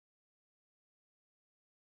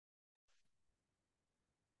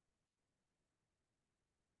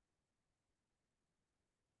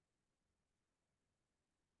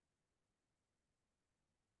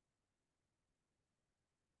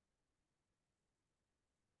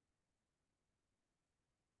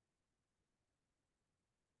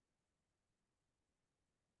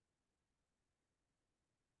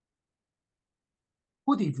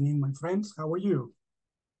Good evening, my friends. How are you?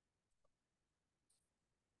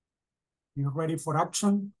 You ready for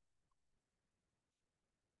action?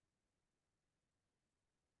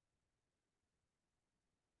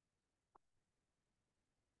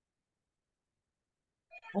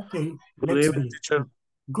 Okay, let's begin.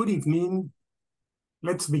 Good evening.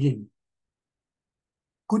 Let's begin.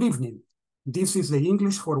 Good evening. This is the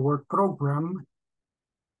English for Work program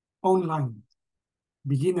online,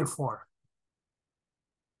 beginner 4.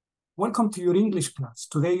 Welcome to your English class.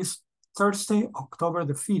 Today is Thursday, October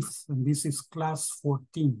the 5th, and this is class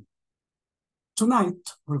 14.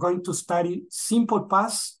 Tonight, we're going to study simple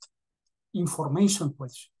past information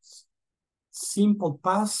questions. Simple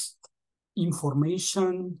past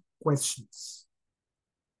information questions.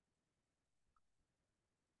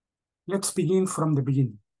 Let's begin from the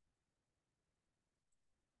beginning.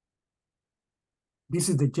 This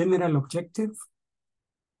is the general objective.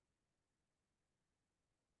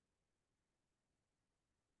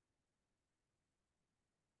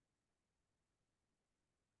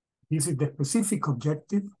 This is the specific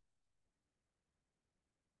objective.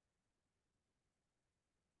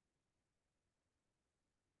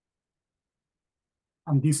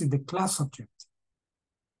 And this is the class objective.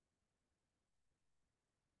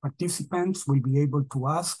 Participants will be able to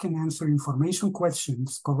ask and answer information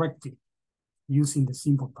questions correctly using the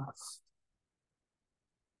simple past.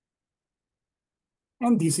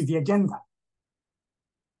 And this is the agenda.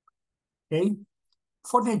 Okay?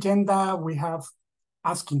 For the agenda, we have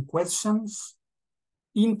asking questions,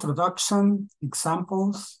 introduction,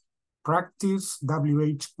 examples, practice,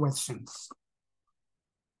 WH questions.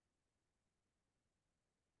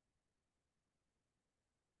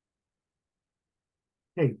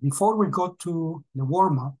 Okay, before we go to the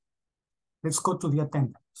warm-up, let's go to the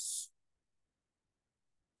attendance.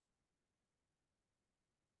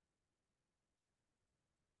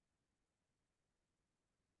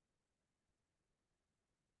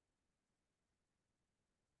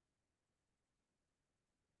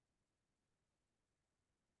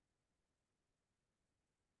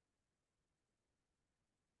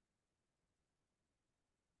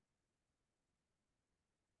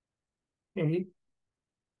 Okay.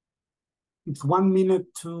 It's 1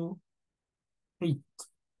 minute to 8.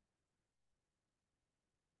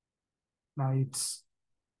 Now it's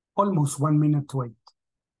almost 1 minute to 8.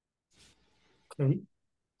 Okay.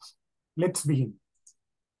 Let's begin.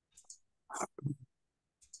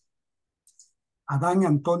 Adán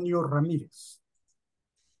Antonio Ramírez.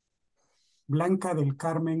 Blanca del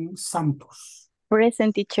Carmen Santos.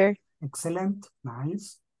 Present, teacher. Excellent.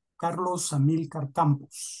 Nice. Carlos Amílcar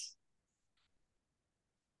Campos.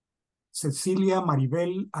 Cecilia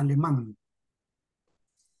Maribel Alemán.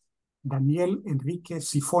 Daniel Enrique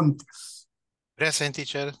Sifontes. Present,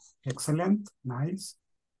 teacher. Excellent. Nice.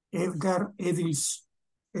 Edgar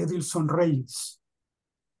Edilson Reyes.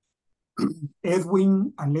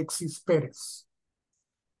 Edwin Alexis Pérez.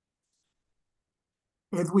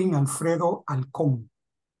 Edwin Alfredo Alcón.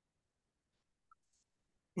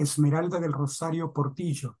 Esmeralda del Rosario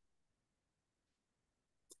Portillo.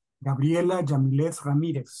 Gabriela Yamilet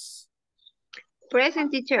Ramírez.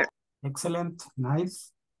 Present, teacher. Excellent,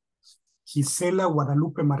 nice. Gisela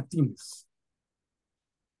Guadalupe Martínez.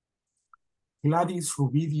 Gladys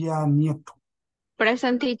Rubidia Nieto.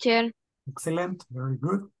 Present, teacher. Excellent, very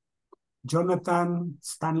good. Jonathan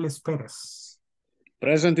Stanles Pérez.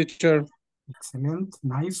 Present, teacher. Excellent,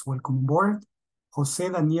 nice, welcome aboard.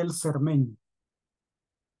 José Daniel Cermeño.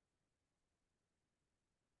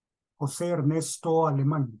 José Ernesto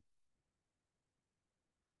Alemán.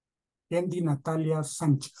 Andy Natalia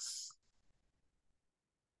Sánchez.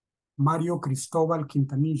 Mario Cristóbal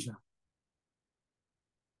Quintanilla.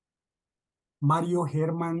 Mario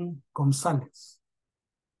Germán González.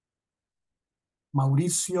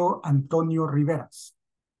 Mauricio Antonio Riveras.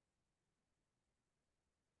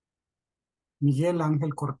 Miguel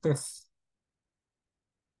Ángel Cortés.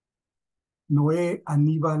 Noé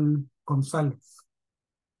Aníbal González.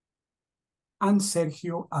 And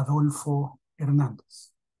Sergio Adolfo Hernández.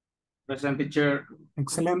 Present, teacher.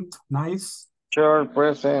 Excellent, nice. Sure,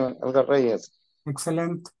 present, Edgar Reyes.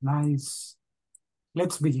 Excellent, nice.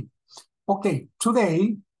 Let's begin. Okay,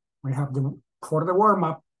 today we have for the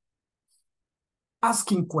warm-up,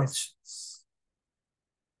 asking questions.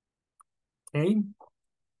 Okay.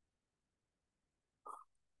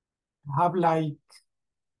 I have like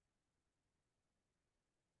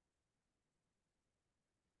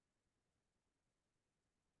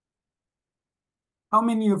how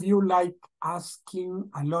many of you like asking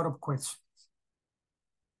a lot of questions?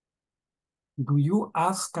 Do you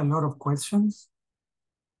ask a lot of questions?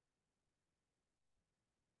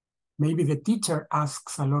 Maybe the teacher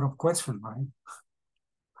asks a lot of questions, right?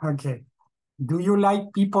 Okay. Do you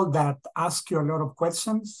like people that ask you a lot of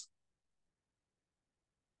questions?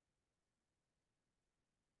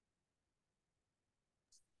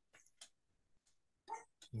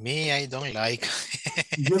 Me, I don't like.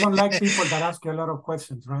 You don't like people that ask you a lot of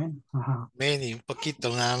questions, right? Many, un poquito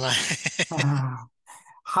nada más.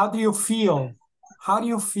 How do you feel? How do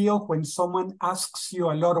you feel when someone asks you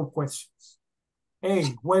a lot of questions?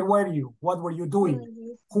 Hey, where were you? What were you doing?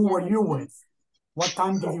 Who were you with? What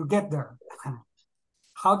time did you get there?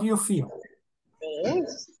 How do you feel?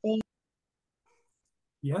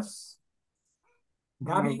 Yes?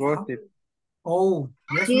 Gabby? Oh,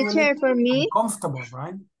 yes, Teacher, Noelia? for me, Uncomfortable,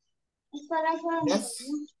 right? Yes?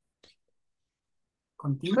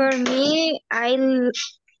 Continue. for me, I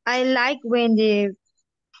like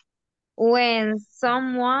when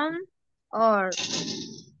someone or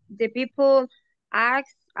the people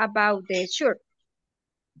ask about the church.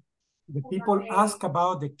 The people ask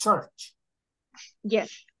about the church.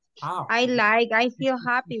 Yes, Ah, I feel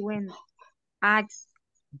happy when ask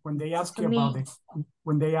when they ask to you about me. it,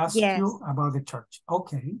 when they ask Yes. you about the church.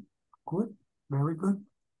 Okay, good, very good.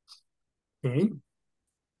 Okay,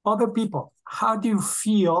 other people, how do you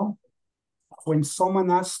feel when someone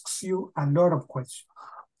asks you a lot of questions?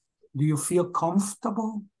 Do you feel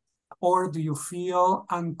comfortable or do you feel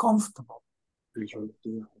uncomfortable?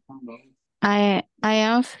 I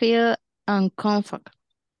am feel uncomfortable.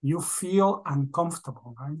 You feel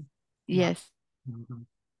uncomfortable, right? Yes. Mhm.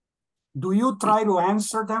 Do you try to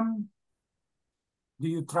answer them? Do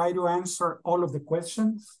you try to answer all of the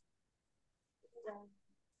questions?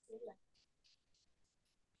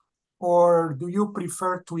 Or do you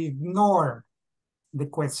prefer to ignore the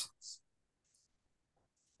questions?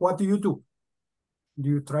 What do you do? Do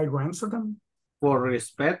you try to answer them? For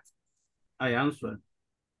respect, I answer.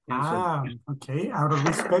 Ah, okay. Out of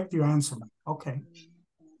respect, you answer them. Okay.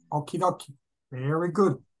 Okie dokie. Very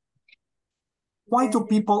good. Why do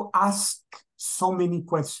people ask so many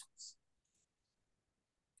questions?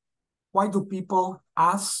 Why do people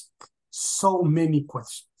ask so many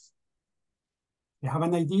questions? You have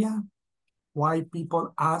an idea why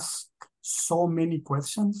people ask so many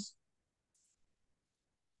questions?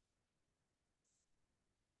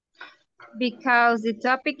 Because the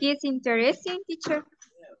topic is interesting, teacher.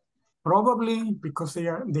 Probably because they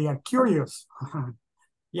are curious.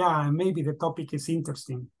 Yeah, maybe the topic is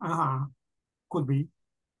interesting. Could be.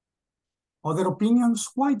 Other opinions?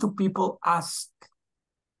 Why do people ask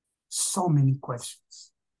so many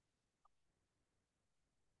questions?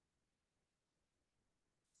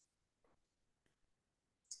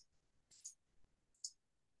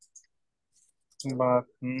 But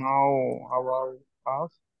know about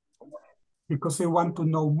us. Because they want to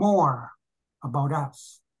know more about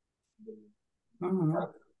us.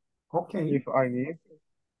 Okay. If I give.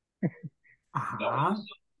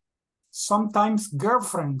 Sometimes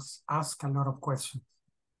girlfriends ask a lot of questions.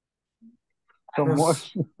 So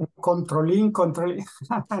much. Controlling.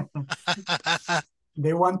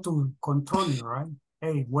 They want to control you, right?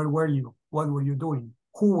 Hey, where were you? What were you doing?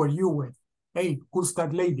 Who were you with? Hey, who's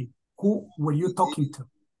that lady? Who were you talking to?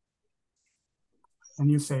 And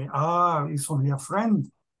you say, it's only a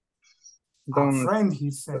friend. A friend,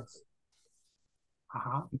 he says.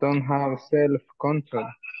 Don't have self-control.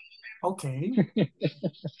 Okay.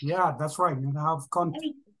 Yeah, that's right. You have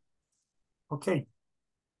control. Okay.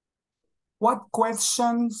 What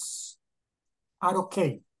questions are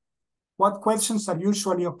okay? What questions are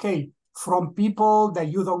usually okay from people that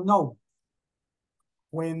you don't know?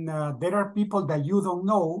 When there are people that you don't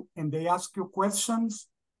know and they ask you questions,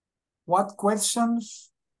 what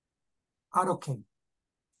questions are okay?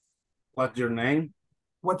 What's your name?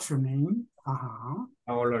 What's your name? How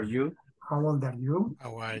old are you? How old are you?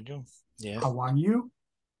 How are you? Yes. How are you?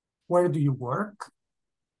 Where do you work?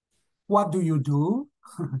 What do you do?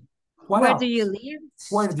 Where do you live?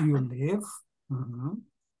 Where do you live?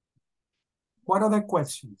 What other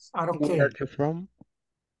questions are okay? Where are you from?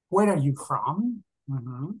 Where are you from?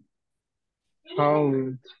 How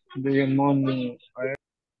do you money?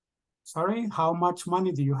 Sorry, how much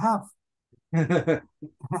money do you have?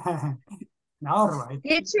 All right.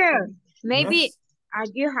 Teacher, maybe Yes. are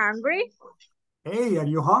you hungry? Hey, are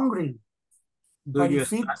you hungry? But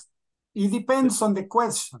it depends on the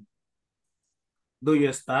question. Do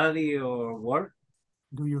you study or work?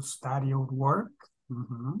 Do you study or work?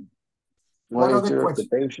 What is other your questions?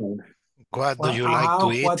 occupation? What do you like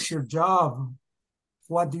to eat? What's your job?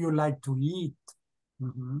 What do you like to eat?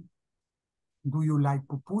 Do you like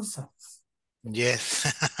pupusas? Yes.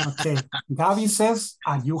 Okay. Gaby says,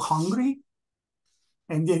 are you hungry?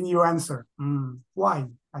 And then you answer, why?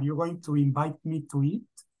 Are you going to invite me to eat?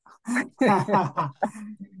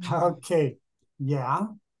 Okay, yeah.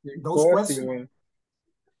 Those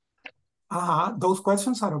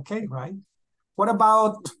questions are okay, right? What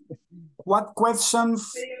about what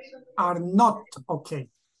questions are not okay?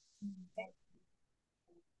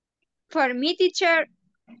 For me, teacher,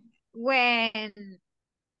 when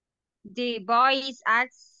the boys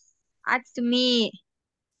asks to me,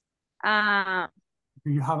 do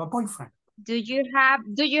you have a boyfriend? Do you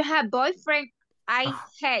have boyfriend? I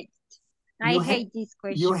hate this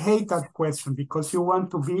question. You hate that question because you want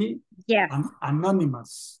to be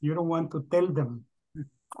anonymous. You don't want to tell them.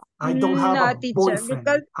 I don't have a teacher, boyfriend.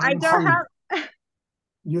 Because I don't have.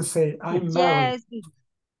 You say, I'm married.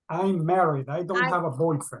 I'm married. I don't have a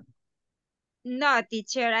boyfriend. No,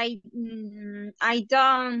 teacher, I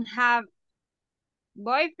don't have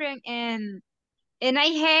boyfriend, and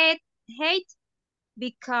I hate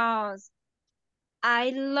because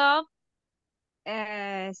I love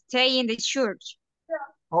stay in the church.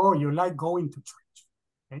 Oh, you like going to church.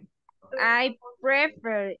 Okay. I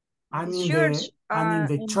prefer and in church.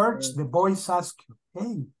 And in the church, the boys ask you,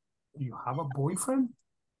 hey, do you have a boyfriend?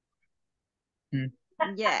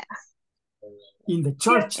 Yes. In the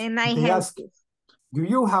church, and they ask, do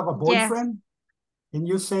you have a boyfriend? Yes. And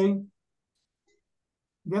you say,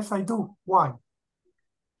 yes, I do. Why?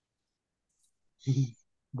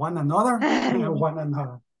 One another? One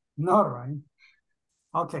another. No, right?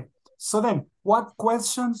 Okay. So then, what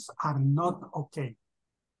questions are not okay?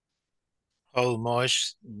 How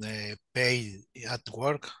much they pay at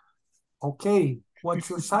work? Okay. What's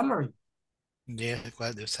your salary? Yeah,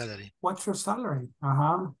 what's your salary? What's your salary?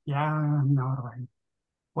 Yeah, no, right.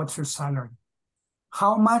 What's your salary?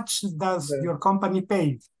 How much does your company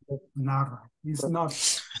pay? No, right. It's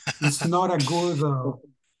not a good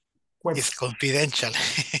question. It's confidential.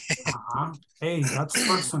 Hey, that's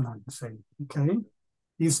personal, say. Okay.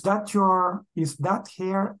 Is that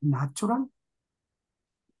hair natural?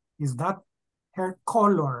 Is that hair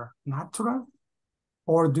color natural?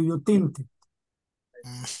 Or do you tint it?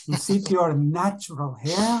 Is it your natural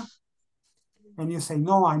hair? And you say,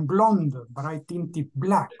 no, I'm blonde, but I tint it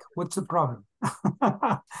black. What's the problem?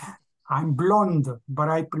 I'm blonde, but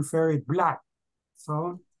I prefer it black.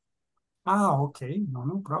 So, okay,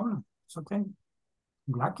 no problem. It's okay.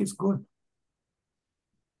 Black is good.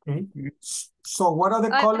 Okay. So what are the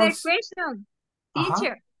colors? Other question,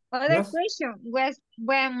 teacher. Other question was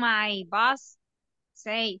when my boss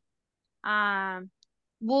say,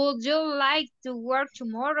 would you like to work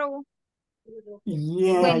tomorrow?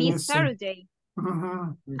 Yeah. When it's Saturday.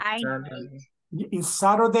 It's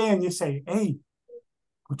Saturday and you say, hey,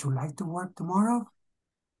 would you like to work tomorrow?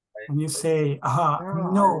 And you say,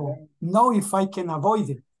 no, if I can avoid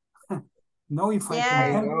it. No, if I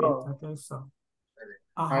can help it. Okay, so.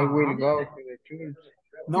 I will go to the church.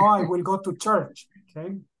 No, I will go to church.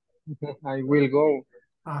 Okay. I will go.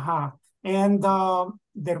 And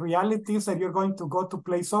the reality is that you're going to go to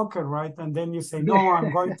play soccer, right? And then you say, no,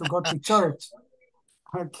 I'm going to go to church.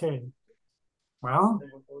 Okay. Well,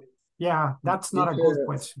 yeah, that's not a good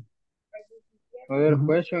question. Other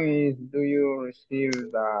question is, do you receive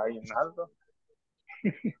the aguinaldo?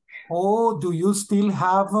 Oh, do you still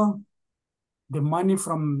have the money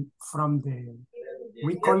from the,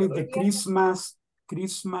 we call it the Christmas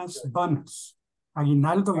bonus.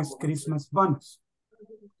 Aguinaldo is Christmas bonus.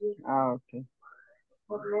 Okay.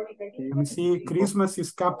 Let me see, Christmas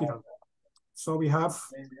is capital. So we have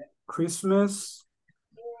Christmas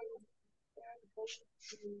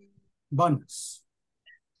bonus.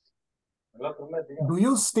 Do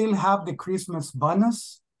you still have the Christmas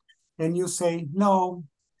bonus? And you say, no,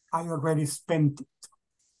 I already spent it.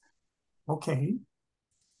 Okay.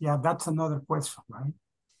 Yeah, that's another question, right?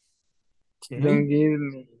 Okay. Don't give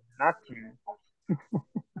me nothing.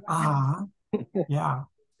 Yeah.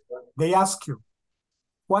 They ask you,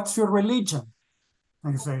 what's your religion?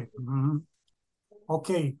 And you say,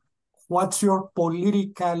 okay, what's your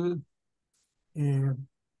political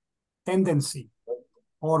tendency?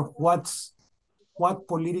 Or what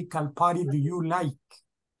political party do you like?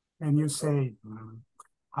 And you say,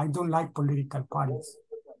 I don't like political parties.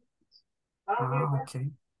 Okay.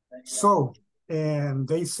 So,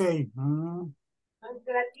 they say,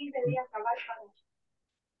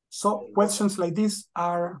 so questions like this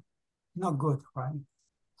are not good, right?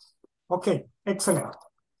 Okay, excellent.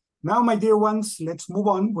 Now, my dear ones, let's move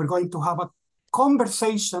on. We're going to have a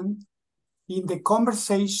conversation. In the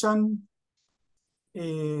conversation,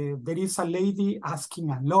 there is a lady asking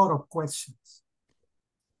a lot of questions.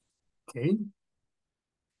 Okay.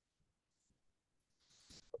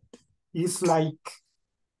 It's like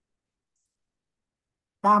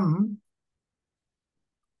Tammy,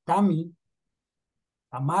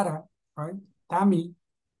 Tamara, right? Tammy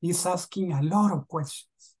is asking a lot of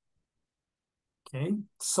questions. Okay,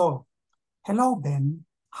 so, hello, Ben.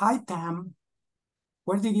 Hi, Tam.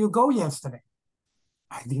 Where did you go yesterday?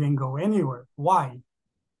 I didn't go anywhere. Why?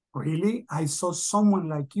 Really? I saw someone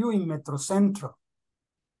like you in Metro Centro.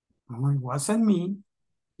 No, it wasn't me.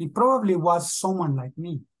 It probably was someone like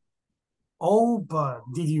me. Oh, but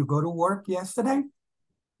did you go to work yesterday?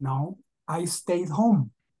 No, I stayed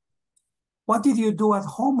home. What did you do at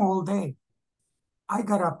home all day? I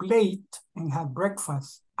got up late and had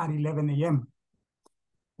breakfast at 11 a.m.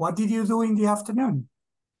 What did you do in the afternoon?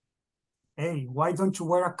 Hey, why don't you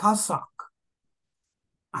wear a cassock?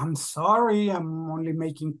 I'm sorry, I'm only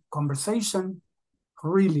making conversation.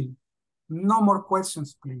 Really, no more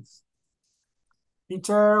questions, please.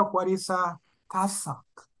 Teacher, what is a cassock?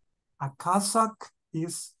 A cassock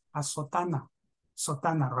is a sotana.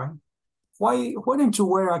 Sotana, right? Why don't you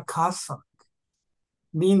wear a cassock?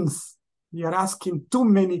 Means you're asking too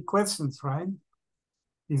many questions, right?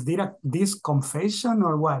 Is this confession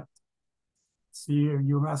or what? See,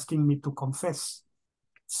 you're asking me to confess.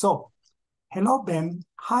 So, hello, Ben.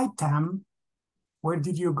 Hi, Tam. Where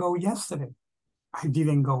did you go yesterday? I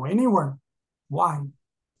didn't go anywhere. Why?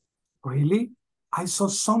 Really? I saw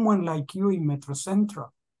someone like you in Metro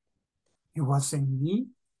Centro. It wasn't me.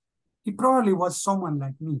 It probably was someone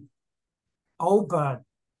like me. Oh, but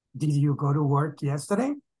did you go to work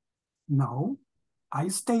yesterday? No, I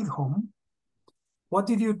stayed home. What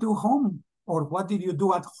did you do home? Or what did you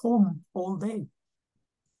do at home all day?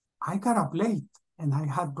 I got up late and I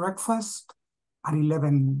had breakfast at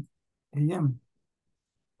 11 a.m.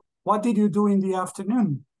 What did you do in the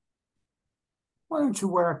afternoon? Why don't you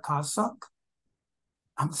wear a cassock?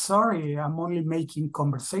 I'm sorry, I'm only making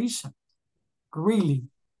conversation. Really,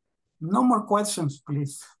 no more questions,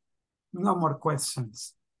 please. No more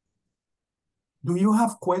questions. Do you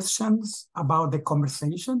have questions about the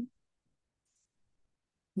conversation?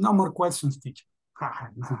 No more questions, teacher.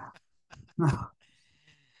 No.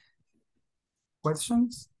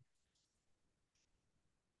 Questions?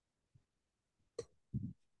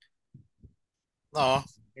 No,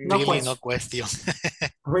 No really questions. no question.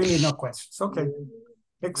 Really no questions. Okay.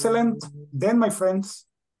 Excellent. Then, my friends,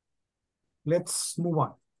 let's move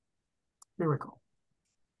on. Here we go.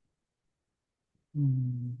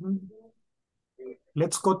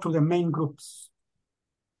 Let's go to the main groups.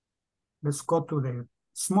 Let's go to the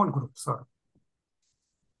small groups. Sorry.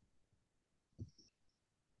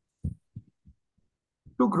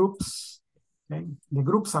 Two groups. Okay. The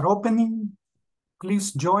groups are opening.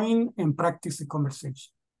 Please join and practice the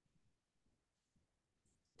conversation.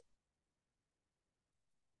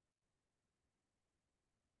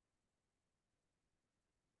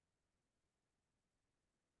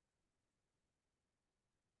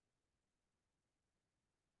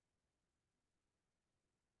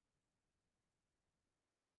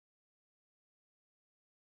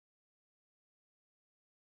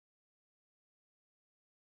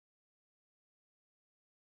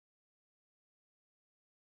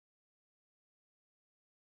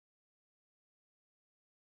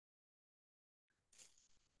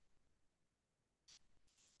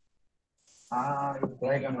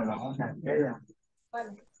 Tráigame la hoja aquella.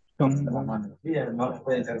 Con la mano. No la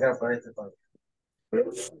pueden cargar por este lado.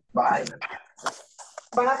 Vaya.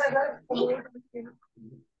 ¿Van a cargar?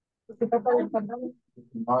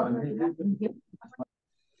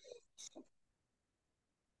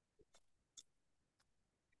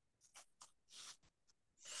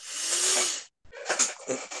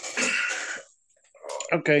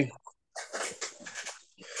 Okay.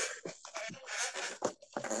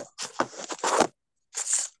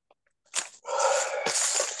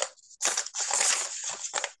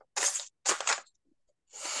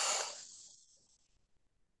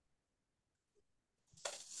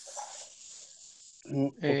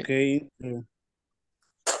 Okay. Who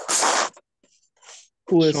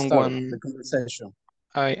will start the conversation?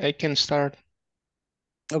 I can start.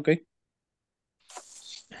 Okay.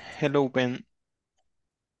 Hello, Ben.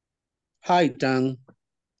 Hi, Dan.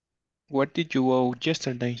 Where did you go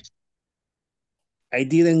yesterday? I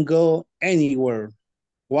didn't go anywhere.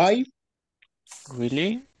 Why?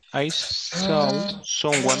 Really? I saw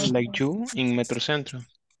someone like you in Metro Centro.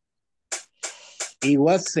 It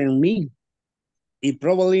wasn't me. It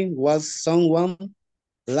probably was someone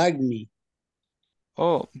like me.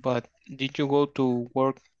 Oh, but did you go to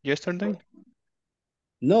work yesterday?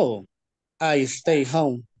 No, I stayed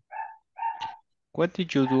home. What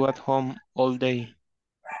did you do at home all day?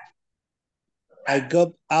 I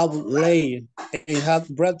got up late and had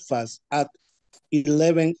breakfast at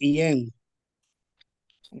 11 a.m.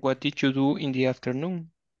 What did you do in the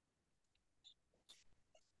afternoon?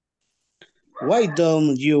 Why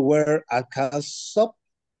don't you wear a cassock?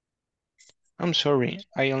 I'm sorry,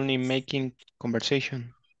 I only making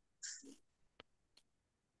conversation.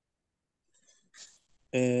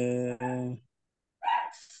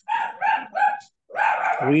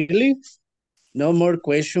 Really? No more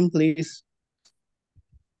question, please.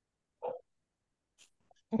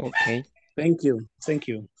 Okay, Thank you. Thank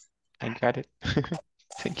you. I got it.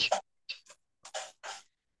 Thank you.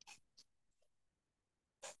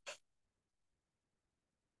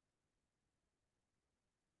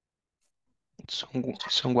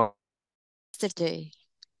 Someone. Yesterday.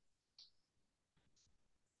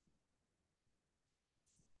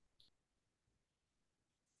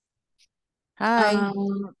 Hi.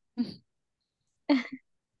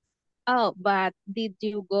 Oh, but did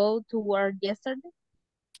you go to work yesterday?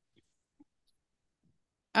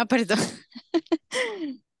 Ah, perdón.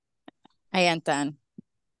 I am Tan.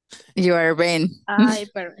 You are Ben. Ay,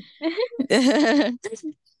 pero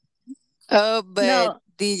Oh, but no,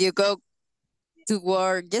 did you go to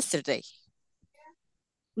work yesterday?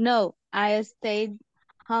 no, I stayed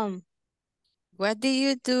home. What did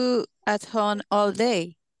you do at home all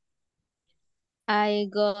day? I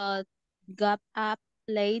got up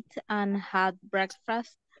late and had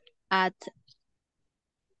breakfast at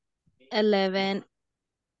 11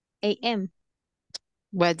 a.m.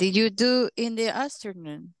 What did you do in the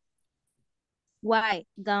afternoon? Why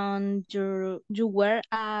don't you wear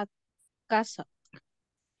a cassock?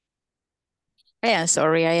 I am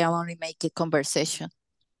sorry, I am only making conversation.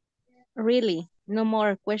 Really? No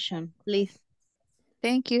more question, please.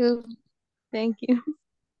 Thank you. Thank you.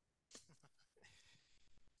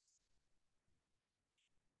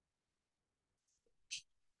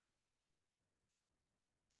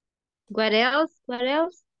 What else? What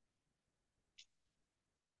else?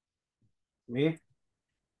 Me?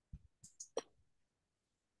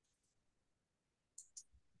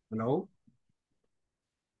 Hello?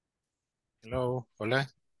 Hello, hola.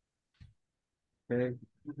 Okay.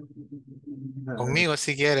 Conmigo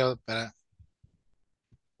si quiere, para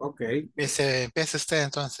Okay. empiece usted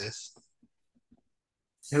entonces.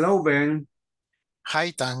 Hello, Ben.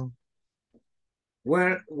 Hi, Tan.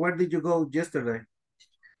 Where did you go yesterday?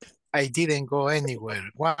 I didn't go anywhere.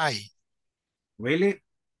 Why? Really?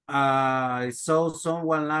 I saw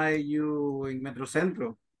someone like you in Metro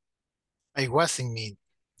Centro. I wasn't me.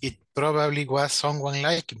 It probably was someone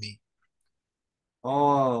like me.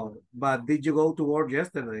 Oh, but did you go to work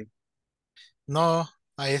yesterday? No,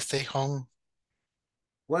 I stay home.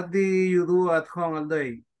 What did you do at home all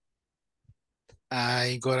day?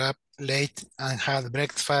 I got up late and had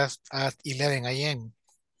breakfast at 11 a.m.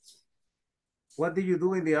 What did you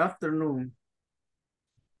do in the afternoon?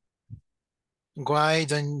 Why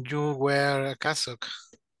don't you wear a cassock?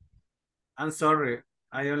 I'm sorry,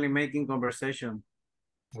 I only making conversation.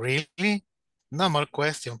 Really? No more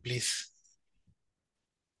question, please.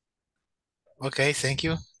 Okay, thank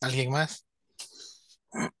you. ¿Alguien más?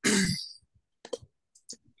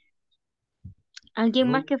 ¿Alguien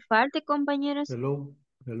Hello. más que falte, compañeros? Hello,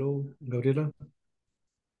 Gabriela.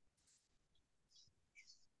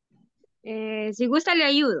 Si gusta, le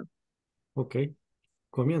ayudo. Ok,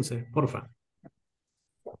 comience, porfa.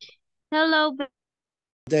 Hello,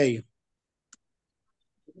 Day.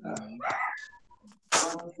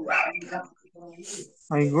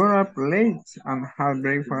 I got up late and had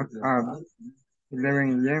breakfast at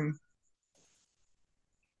 11 a.m.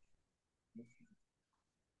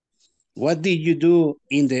 What did you do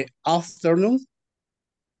in the afternoon?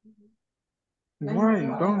 Why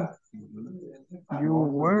don't you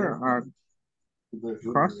wear a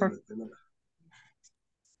cassock?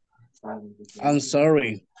 I'm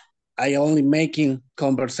sorry, I only making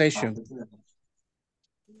conversation.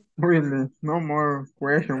 Really, no more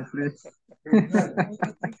question, please.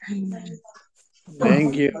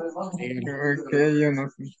 Thank you. Okay, you know.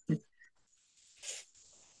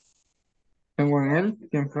 Someone else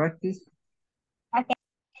can practice.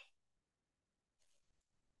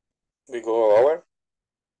 We go over.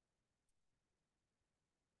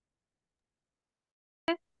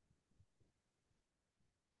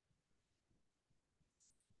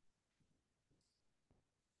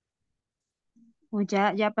 O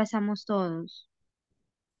ya pasamos todos.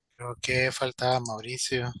 Creo que faltaba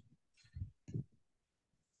Mauricio.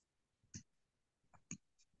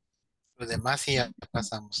 Los demás sí ya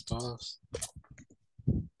pasamos todos.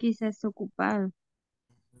 Quizás ocupado.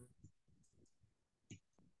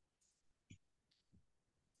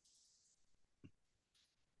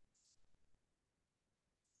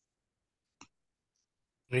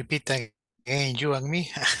 Repeat again, you and me.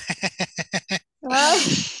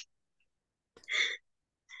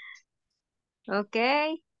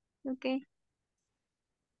 Okay, okay.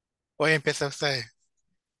 Hoy empieza usted.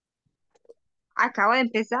 Acabo de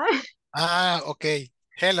empezar. Ah, okay.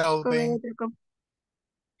 Hello, Con el Ben. otro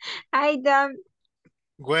Hi, Dan.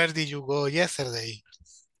 Where did you go yesterday?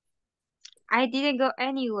 I didn't go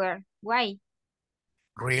anywhere. Why?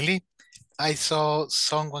 Really? I saw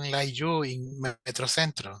someone like you in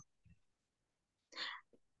Metrocentro.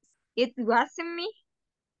 It wasn't me.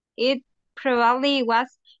 It probably was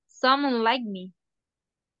someone like me.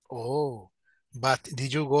 Oh, but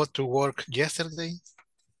did you go to work yesterday?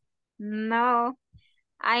 No,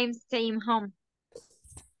 I'm staying home.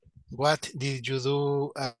 What did you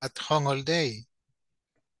do at home all day?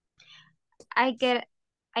 I get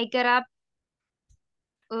up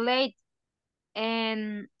late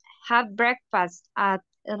and have breakfast at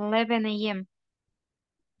 11 a.m.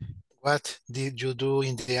 What did you do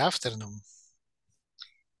in the afternoon?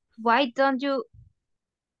 Why don't you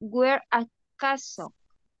wear a cassock?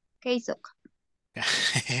 Cassock.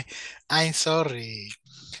 I'm sorry.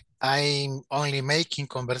 I'm only making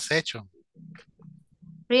conversation.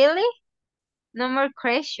 Really? No more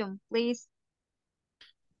question, please.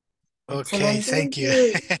 Okay, Excellent. thank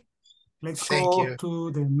you. Let's Thank go you.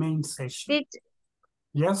 to the main session.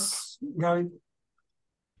 Yes, Gary.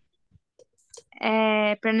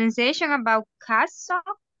 Pronunciation about cassock.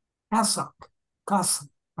 Cassock. Cassock.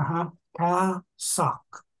 Cassock.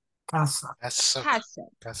 Cassock. Cassock. Cassock.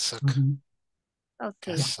 Cassock.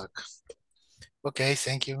 Okay. Cassock. Okay,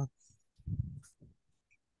 thank you.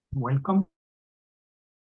 Welcome.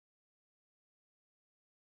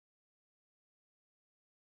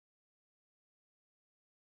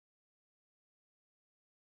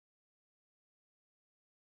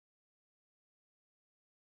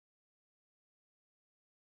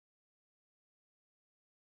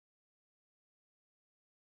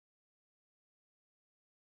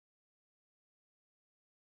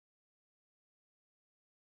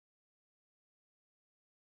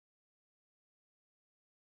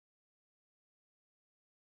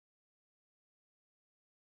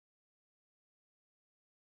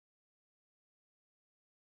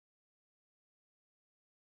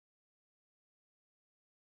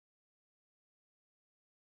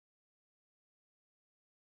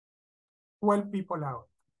 Well, people out.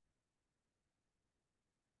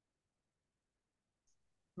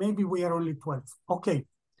 Maybe we are only 12. Okay,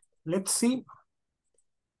 let's see.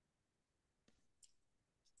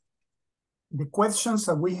 The questions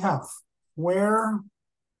that we have. Where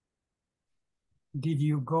did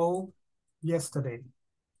you go yesterday?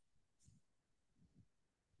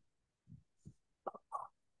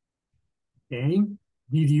 Okay.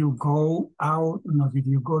 Did you go out? No, did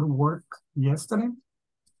you go to work yesterday?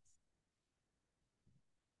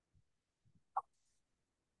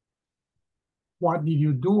 What did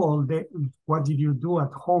you do all day? What did you do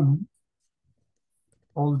at home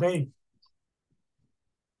all day?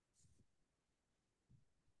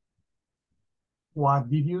 What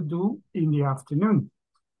did you do in the afternoon?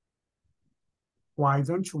 Why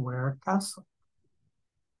don't you wear a cassock?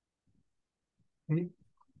 Okay.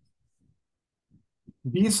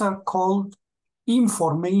 These are called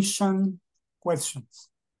information questions.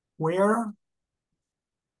 Where,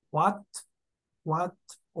 what,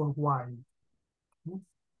 or why.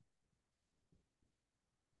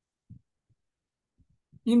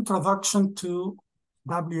 Introduction to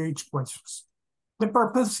WH questions. The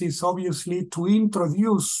purpose is obviously to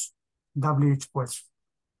introduce WH questions.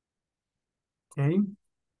 Okay.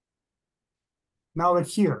 Now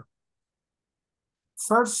here.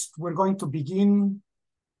 First, we're going to begin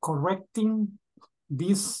correcting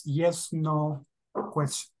these yes/no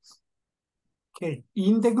questions. Okay,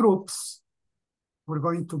 in the groups, we're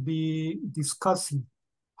going to be discussing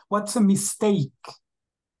what's a mistake,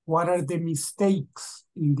 what are the mistakes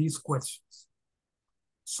in these questions.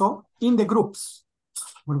 So in the groups,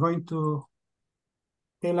 we're going to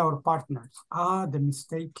tell our partners, the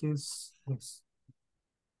mistake is this.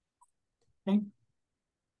 Okay,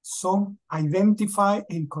 so identify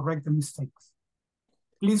and correct the mistakes.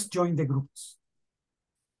 Please join the groups.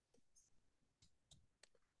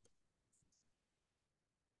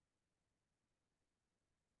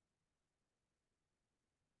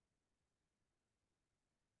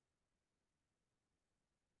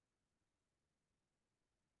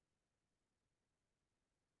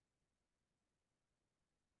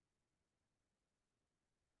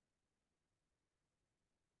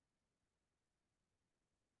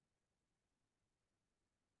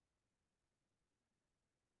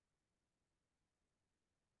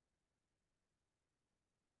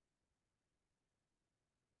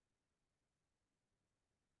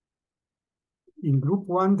 In group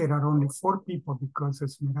 1, there are only 4 people because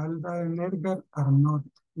Esmeralda and Edgar are not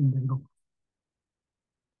in the group.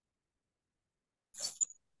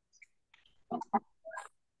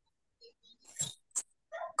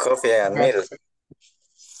 Coffee and milk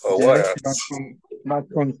or Yes, water. but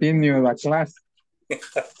continue the class.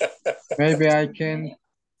 Maybe I can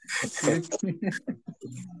sleep.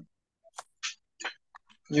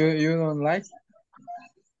 You don't like?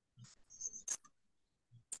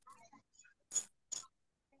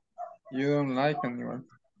 You don't like anyone?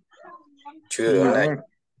 You don't like?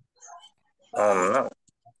 No.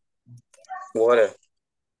 Water.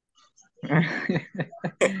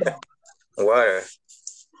 Water.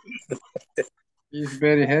 It's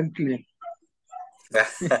very healthy.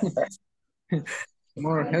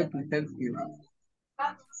 More healthy.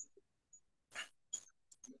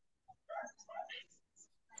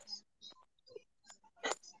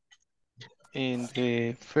 In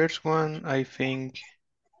the first one, I think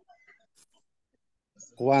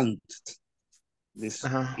Want. This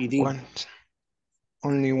want.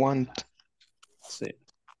 Only want. Sí.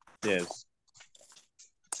 Yes.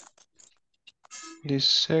 The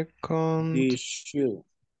second. The shoe.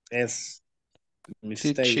 S.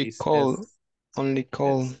 Mistake Did she is call? S. Only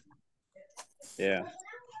call. Yes.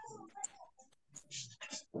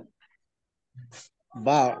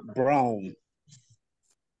 Yeah. Brown.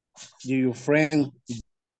 Do your friend?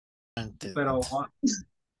 Pero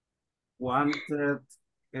wanted,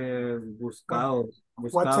 buscado.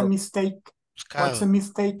 What's a mistake? Buscado. What's a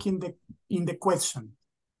mistake in the question?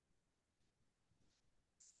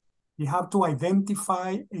 You have to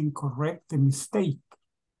identify and correct the mistake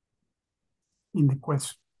in the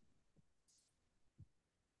question.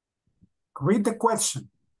 Read the question.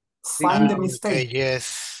 Find the mistake. Okay,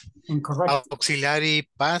 yes. And correct. Auxiliary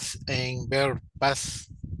past and verb past.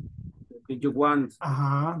 Did you want?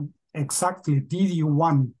 Exactly. Did you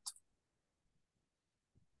want?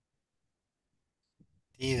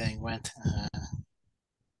 Did and went.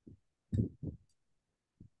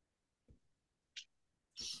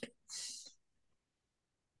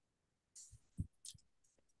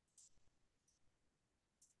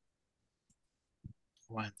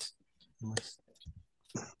 Want.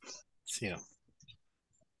 0.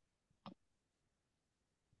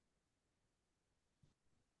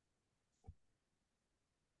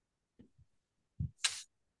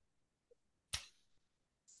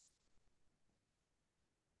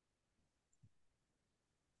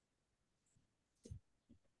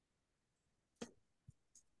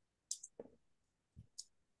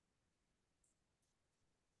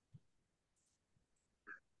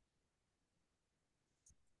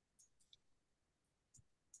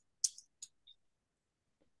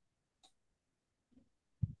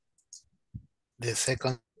 The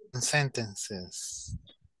second sentences.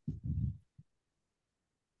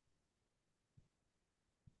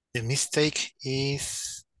 The mistake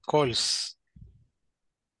is calls.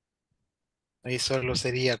 Ahí solo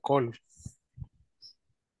sería call.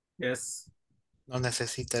 Yes. No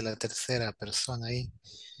necesita la tercera persona ahí.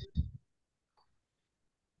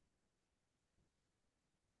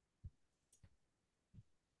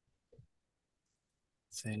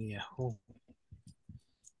 Sería who.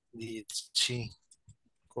 Did she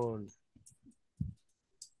call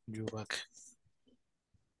you back?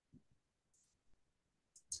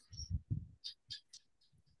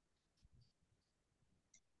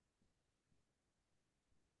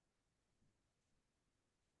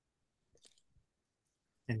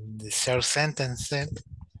 En the third sentence,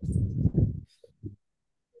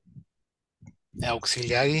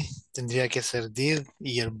 auxiliary tendría que ser did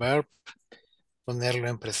y el verb ponerlo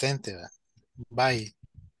en presente. ¿verdad? Buy.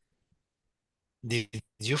 Did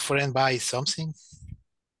your friend buy something?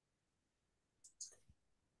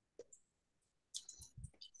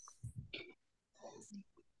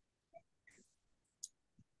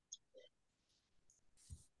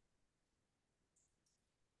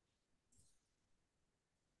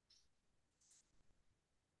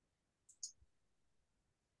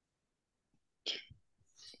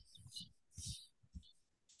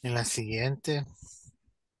 En la siguiente.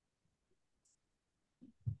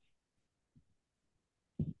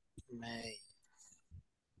 May.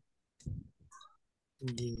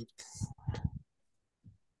 Did.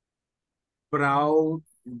 Brown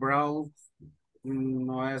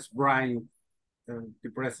no es Brian, the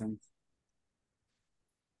present.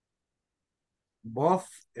 Both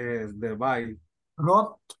is the by.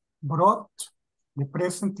 Brought, the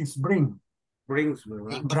present is bring. Brings,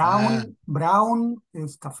 ¿verdad? Brown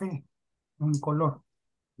es café, un color.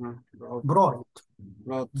 Brought.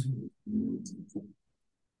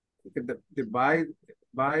 The by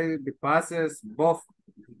Buy the passes both.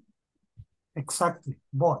 Exactly.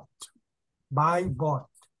 Bought. Buy,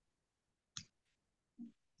 bought.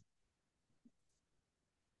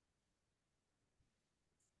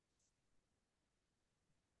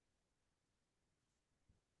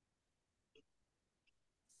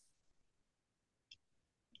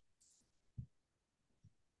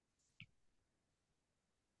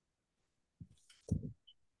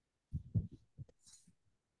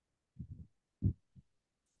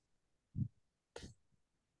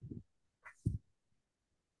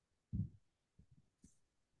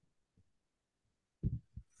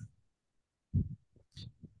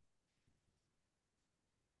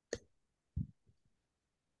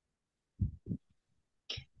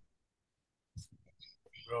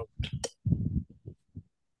 Bro.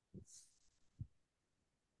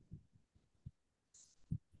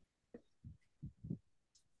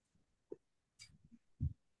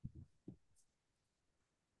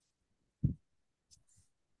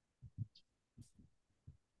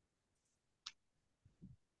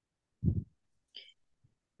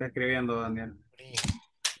 Está escribiendo, Daniel.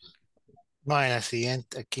 No, en la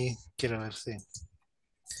siguiente, aquí quiero ver si.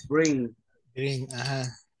 Bring. Green,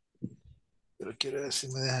 ajá. Pero quiero ver si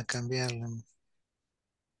me deja cambiarlo.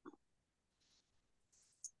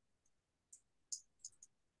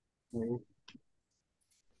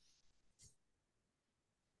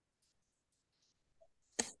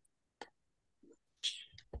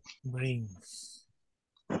 Bring.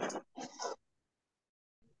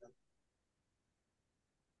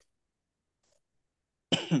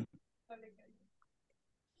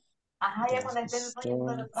 Ajá, ya cuando esté el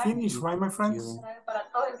proyecto lo traen. Finish, right, my friends?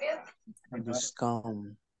 Para todo el día.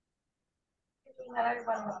 Discount. Es un horario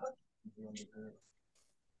para nosotros.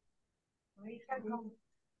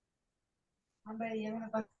 Hombre, ya me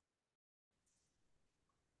lo pasé.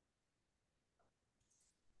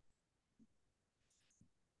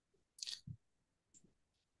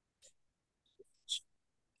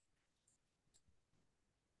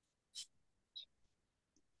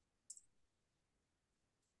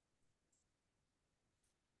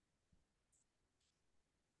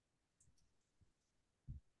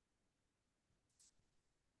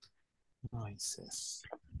 No, ISSS.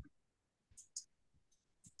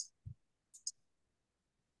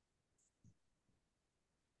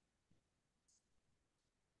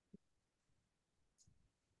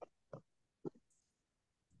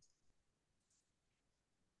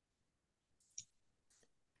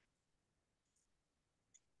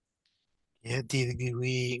 Yeah, did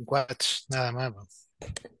we watch nada más? ¿No?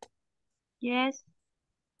 Yes.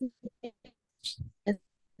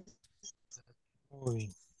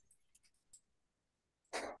 Uy,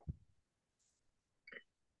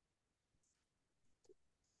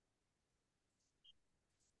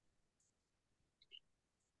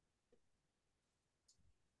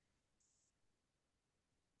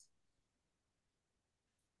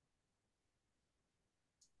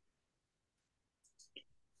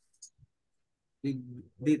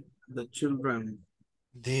 Did the children.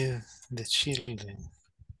 did the children.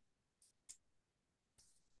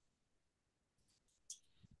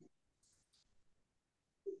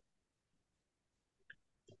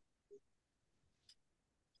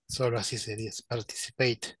 Solo así sería.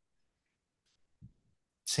 Participate.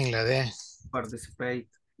 Sin la D. Participate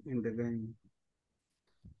in the game.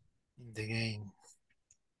 In the game.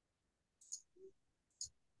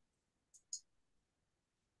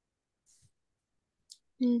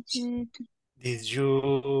 Did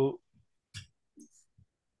you...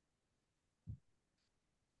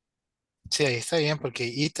 Sí, ahí está bien porque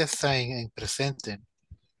it está en presente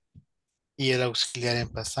y el auxiliar en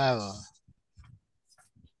pasado.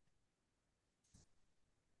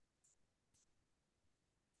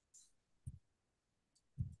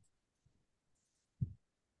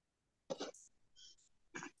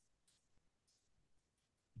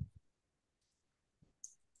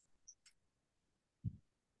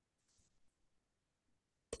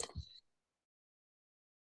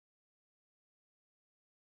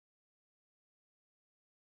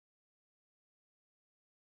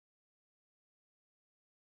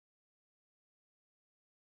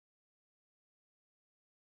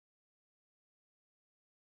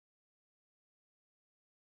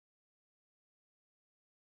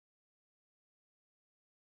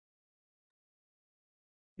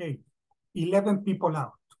 Okay. 11 people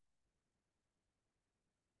out.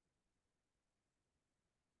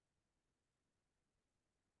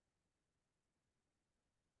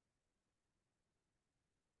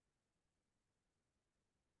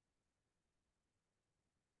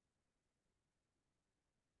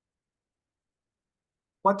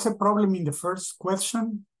 What's the problem in the first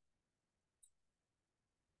question?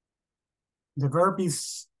 The verb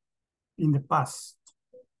is in the past.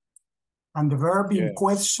 And the verb in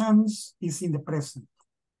questions is in the present.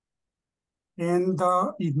 And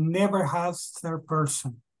it never has third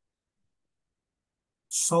person.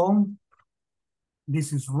 So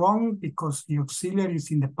this is wrong because the auxiliary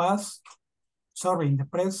is in the past. Sorry, in the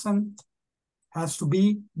present. Has to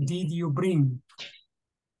be, did you bring?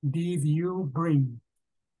 Did you bring?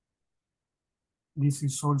 This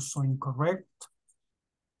is also incorrect.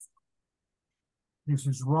 This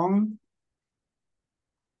is wrong.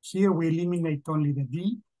 Here we eliminate only the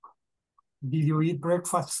D. Did you eat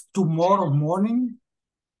breakfast tomorrow morning?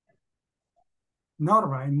 Not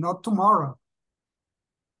right, not tomorrow.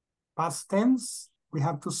 Past tense, we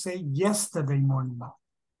have to say yesterday morning.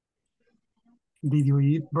 Did you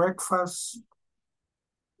eat breakfast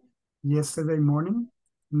yesterday morning?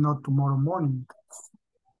 Not tomorrow morning.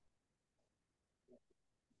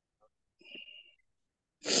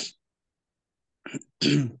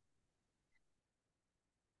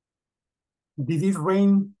 Did it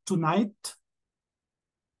rain tonight?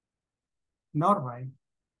 Not right.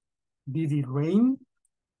 Did it rain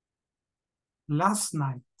last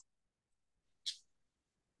night?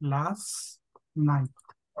 Last night.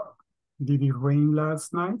 Did it rain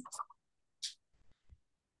last night?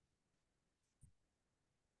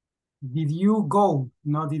 Did you go?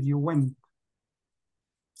 No, did you went?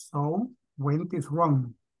 So, went is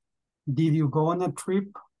wrong. Did you go on a trip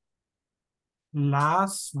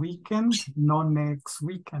last weekend? No, next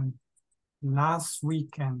weekend. Last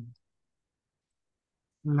weekend.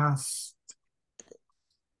 Last.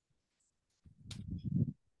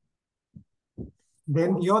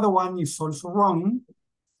 Then the other one is also wrong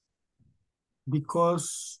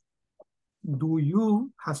because do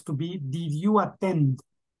you has to be, did you attend?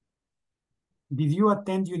 Did you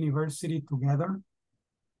attend university together?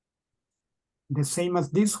 The same as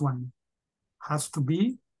this one has to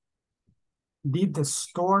be, did the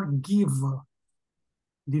store give?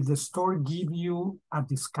 Did the store give you a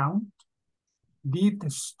discount? Did the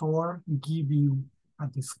store give you a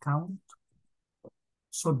discount?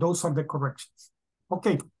 So those are the corrections.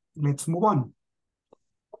 Okay, let's move on.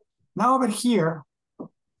 Now over here,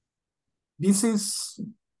 this is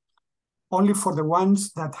only for the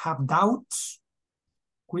ones that have doubts.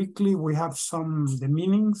 Quickly, we have the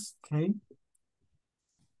meanings, okay?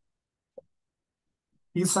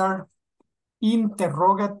 These are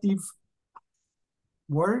interrogative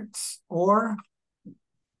words or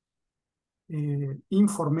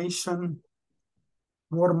information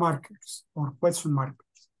word markers or question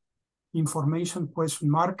markers. Information question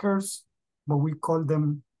markers, but we call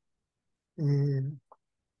them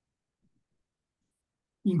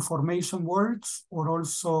information words, or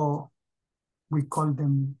also we call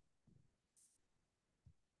them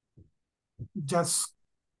just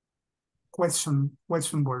question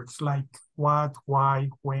words like what, why,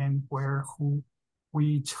 when, where, who,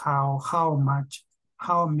 which, how much,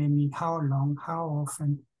 how many, how long, how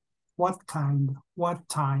often, what kind, what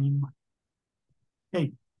time.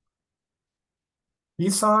 Okay.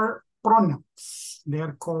 These are pronouns. They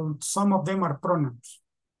are called, some of them are pronouns.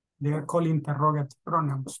 They are called interrogative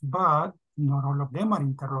pronouns, but not all of them are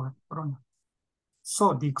interrogative pronouns.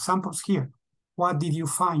 So the examples here, what did you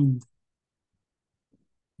find?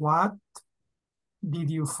 What did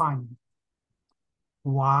you find?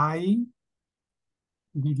 Why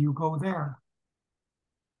did you go there?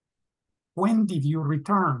 When did you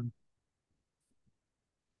return?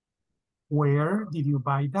 Where did you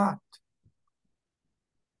buy that?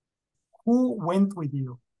 Who went with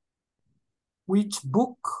you? Which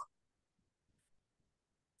book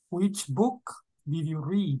did you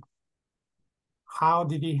read? How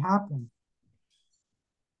did it happen?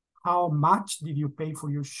 How much did you pay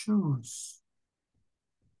for your shoes?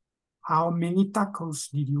 How many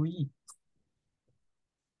tacos did you eat?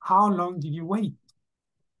 How long did you wait?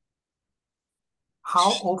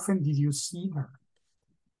 How often did you see her?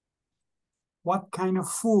 What kind of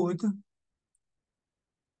food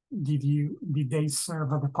did they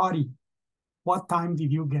serve at the party? What time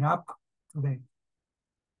did you get up today?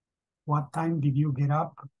 What time did you get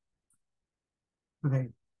up today?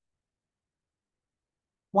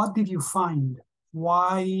 What did you find?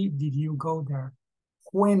 Why did you go there?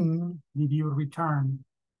 When did you return?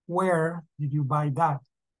 Where did you buy that?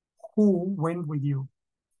 Who went with you?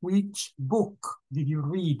 Which book did you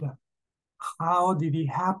read? How did it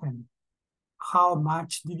happen? How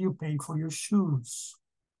much did you pay for your shoes?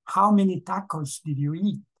 How many tacos did you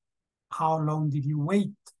eat? How long did you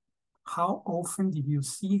wait? How often did you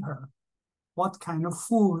see her? What kind of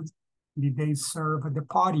food did they serve at the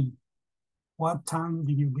party? What time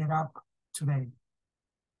did you get up today?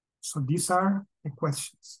 So these are the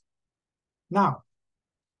questions. Now,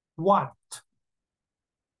 what?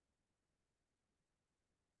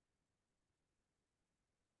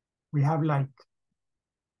 We have like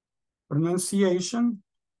pronunciation.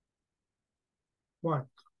 What?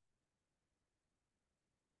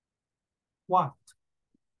 What?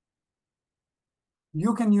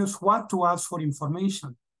 You can use what to ask for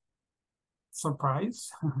information.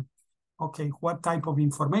 Surprise. Okay, what type of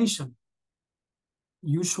information?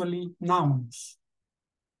 Usually nouns.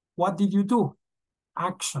 What did you do?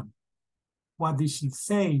 Action. What did she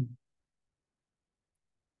say?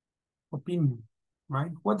 Opinion,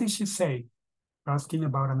 right? What did she say? Asking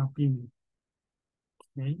about an opinion.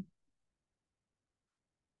 Okay.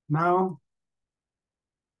 Now,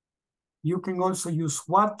 you can also use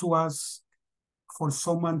what to ask for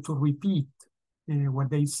someone to repeat what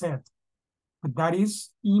they said. But that is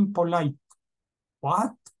impolite.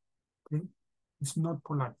 What? Okay. It's not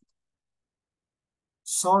polite.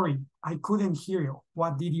 Sorry, I couldn't hear you.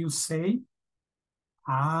 What did you say?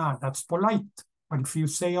 Ah, that's polite. But if you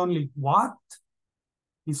say only what,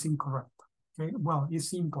 it's incorrect. Okay, well,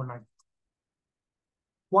 it's impolite.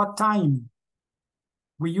 What time?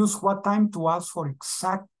 We use what time to ask for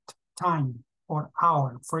exact time or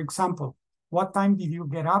hour. For example, what time did you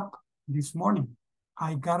get up this morning?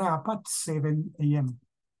 I got up at 7 a.m.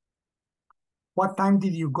 What time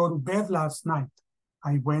did you go to bed last night?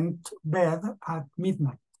 I went to bed at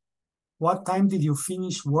midnight. What time did you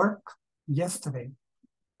finish work yesterday?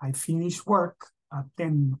 I finished work at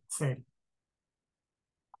 10:30.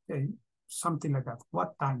 Okay, something like that.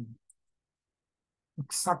 What time?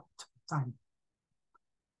 Exact time.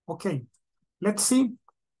 Okay, let's see.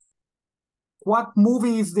 What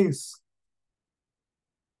movie is this?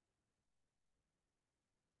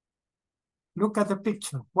 Look at the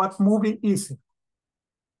picture. What movie is it?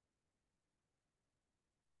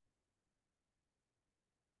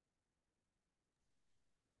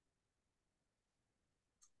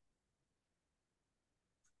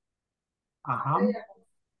 I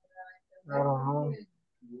don't know.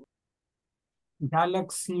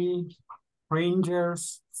 Galaxy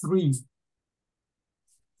Rangers 3.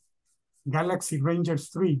 Galaxy Rangers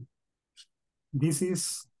 3. This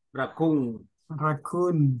is Raccoon.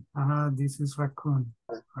 Raccoon. This is Raccoon.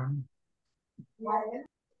 Right?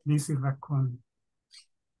 This is Raccoon.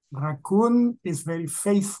 Raccoon is very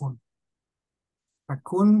faithful.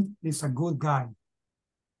 Raccoon is a good guy.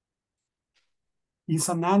 He's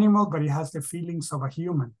an animal, but he has the feelings of a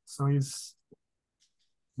human. So he's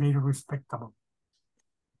very respectable.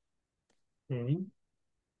 Okay.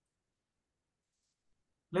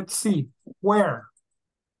 Let's see. Where?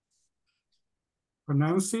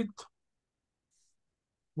 Pronounce it.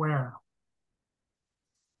 Where?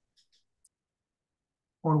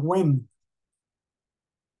 Or when?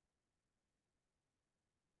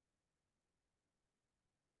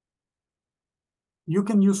 You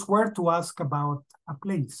can use where to ask about a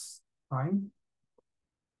place, right?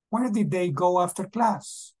 Where did they go after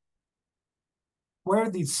class? Where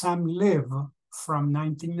did Sam live from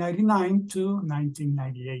 1999 to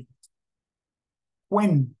 1998?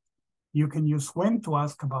 When? You can use when to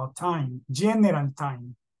ask about time, general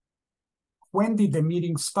time. When did the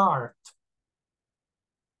meeting start?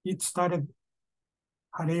 It started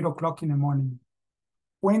at 8 o'clock in the morning.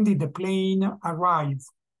 When did the plane arrive?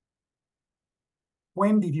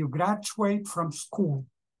 When did you graduate from school?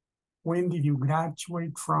 When did you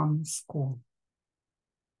graduate from school?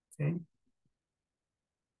 Okay.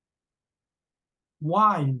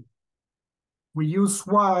 Why? We use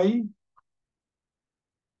why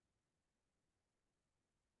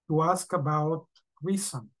to ask about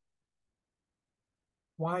reason.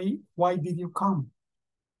 Why did you come?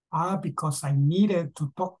 Because I needed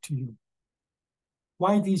to talk to you.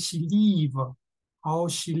 Why did she leave? Oh,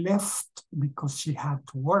 she left because she had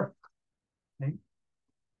to work. Okay?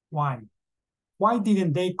 Why? Why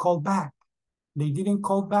didn't they call back? They didn't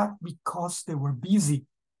call back because they were busy.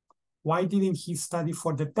 Why didn't he study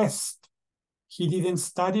for the test? He didn't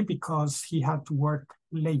study because he had to work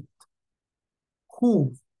late.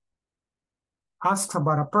 Who? Asks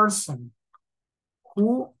about a person.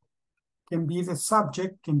 Who can be the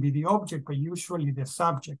subject, can be the object, but usually the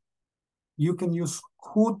subject. You can use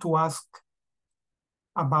who to ask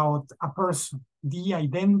about a person, the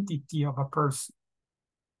identity of a person.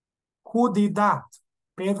 Who did that?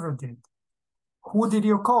 Pedro did. Who did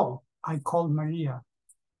you call? I called Maria.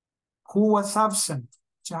 Who was absent?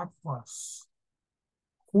 Jack was.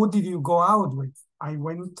 Who did you go out with? I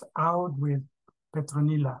went out with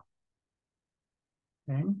Petronila.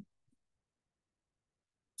 Okay.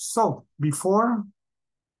 So before,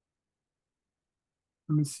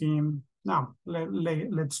 let me see. No,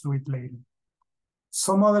 let's do it later.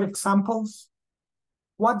 Some other examples.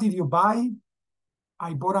 What did you buy?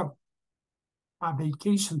 I bought a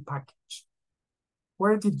vacation package.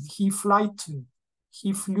 Where did he fly to?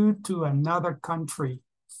 He flew to another country.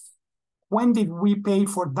 When did we pay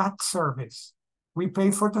for that service? We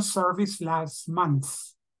paid for the service last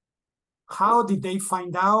month. How did they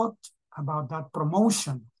find out about that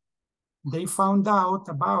promotion? They found out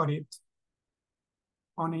about it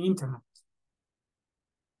on the internet.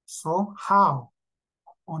 So how?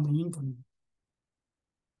 On the internet.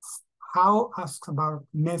 How asks about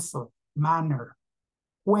method, manner,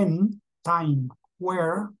 when, time,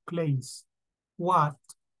 where, place, what,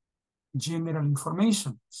 general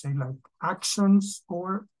information, say like actions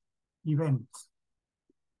or events.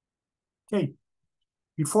 Okay,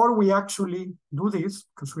 before we actually do this,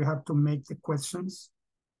 because we have to make the questions,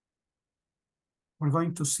 we're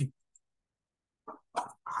going to see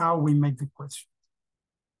how we make the question.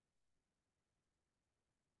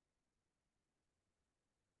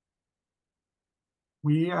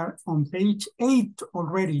 We are on page 8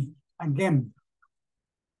 already, again.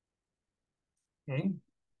 Okay,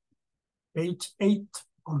 page 8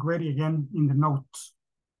 already again in the notes.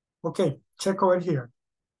 Okay, check over here.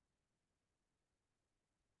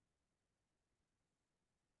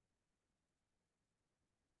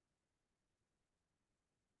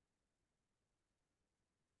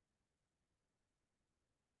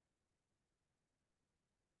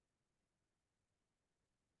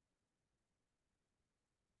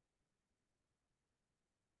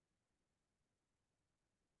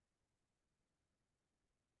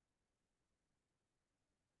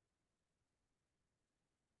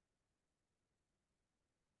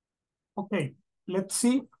 Okay, let's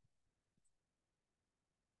see.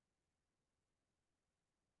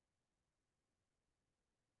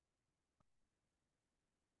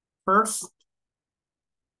 First,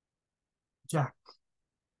 Jack.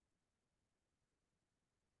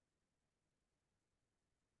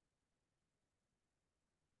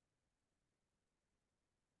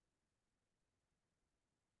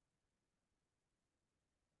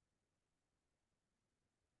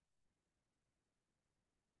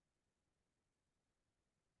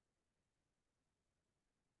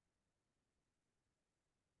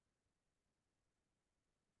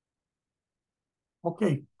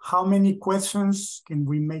 Okay, how many questions can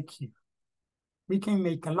we make here? We can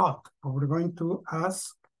make a lot, but we're going to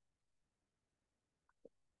ask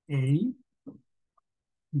A,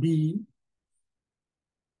 B,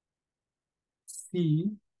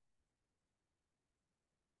 C,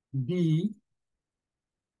 D,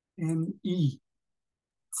 and E.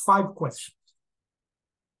 5 questions.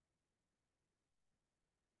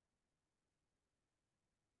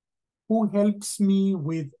 Who helps me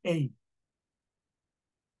with A?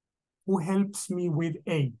 Who helps me with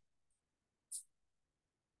A?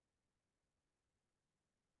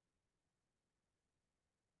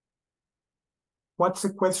 What's the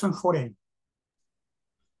question for A?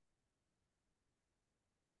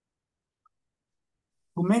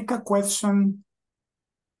 To make a question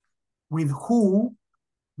with who,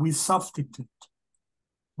 we substitute.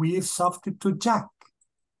 We substitute Jack.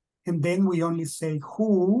 And then we only say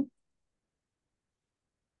who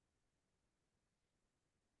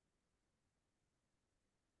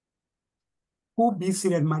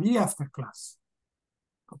visited Maria after class.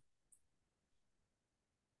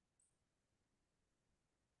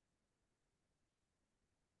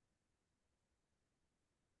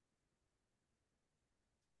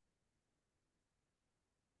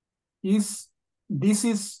 This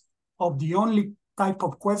is of the only type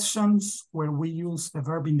of questions where we use the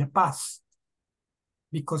verb in the past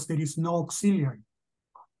because there is no auxiliary.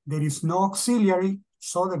 There is no auxiliary,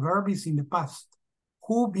 so the verb is in the past.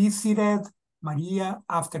 Who visited Maria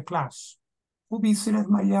after class? Who visited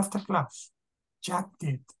Maria after class? Jack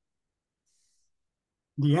did.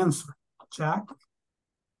 The answer, Jack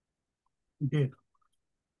did.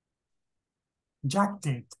 Jack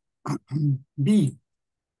did. B.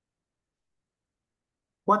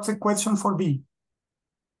 What's the question for B?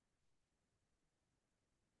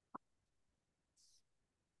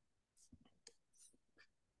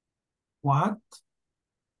 What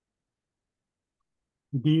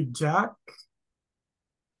did Jack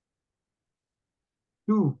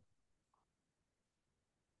do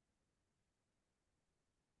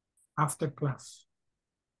after class?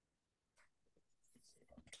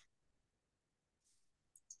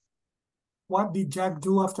 What did Jack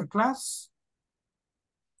do after class?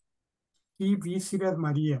 He visited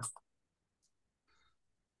Maria.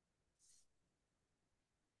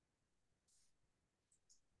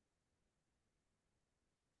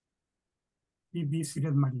 He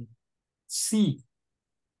visited Maria. C.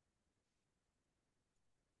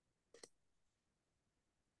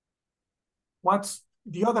 What's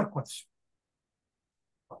the other question?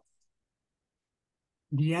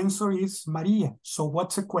 The answer is Maria. So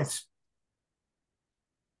what's the question?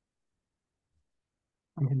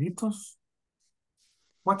 Angelitos?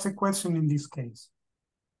 What's the question in this case?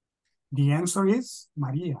 The answer is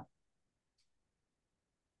Maria.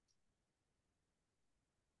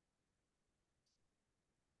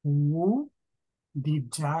 Who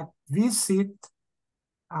did Jack visit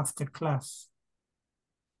after class?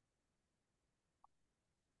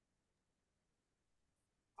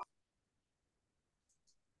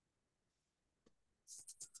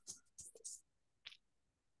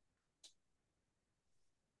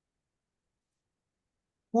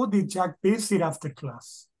 Who did Jack visit after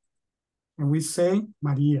class? And we say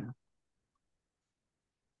Maria.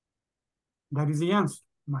 That is the answer,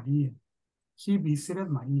 Maria. He visited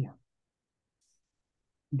Maria.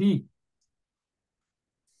 D.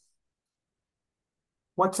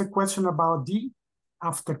 What's the question about D?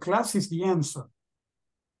 After class is the answer.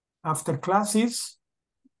 After class is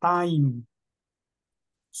time.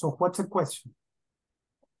 So what's the question?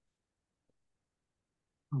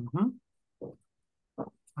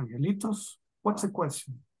 Angelitos, what's the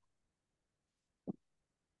question?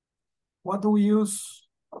 What do we use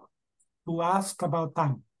to ask about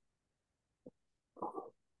time?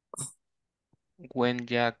 When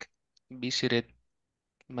Jack visited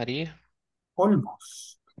Maria.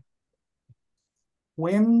 Almost.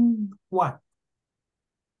 When what?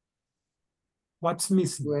 What's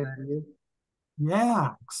missing?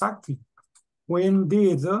 Yeah, exactly. When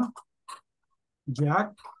did Jack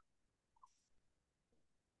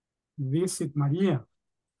visit Maria?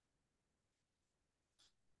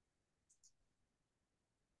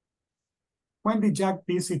 When did Jack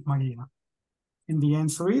visit Maria? And the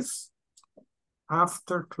answer is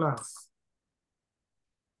after class.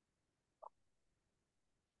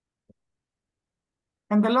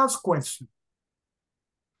 And the last question.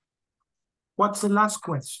 What's the last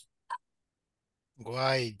question?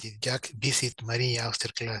 Why did Jack visit Maria after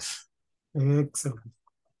class? Excellent.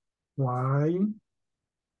 Why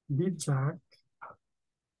did Jack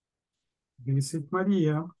visit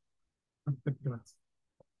Maria after class?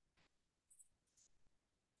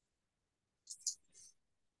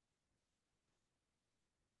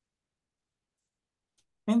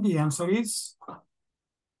 And the answer is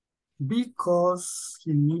because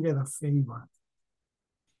he needed a favor.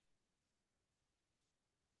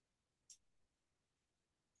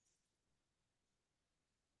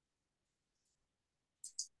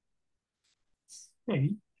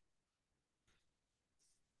 Okay.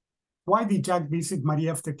 Why did Jack visit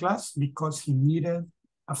Maria after class? Because he needed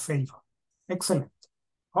a favor. Excellent.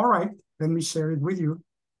 All right, let me share it with you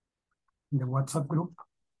in the WhatsApp group.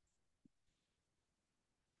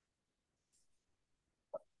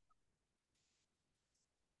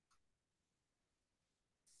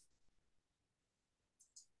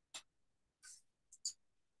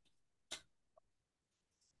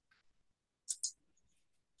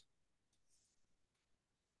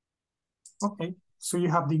 Okay, so you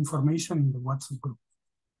have the information in the WhatsApp group.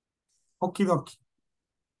 Okie dokie.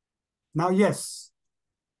 Now, yes.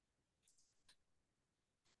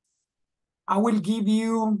 I will give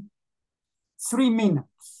you 3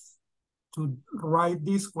 minutes to write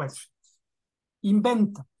these questions.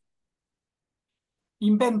 Invent them.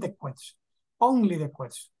 Invent the question. Only the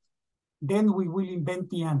question. Then we will invent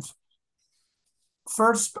the answer.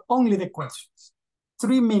 First, only the questions.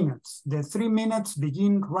 3 minutes. The 3 minutes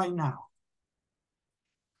begin right now.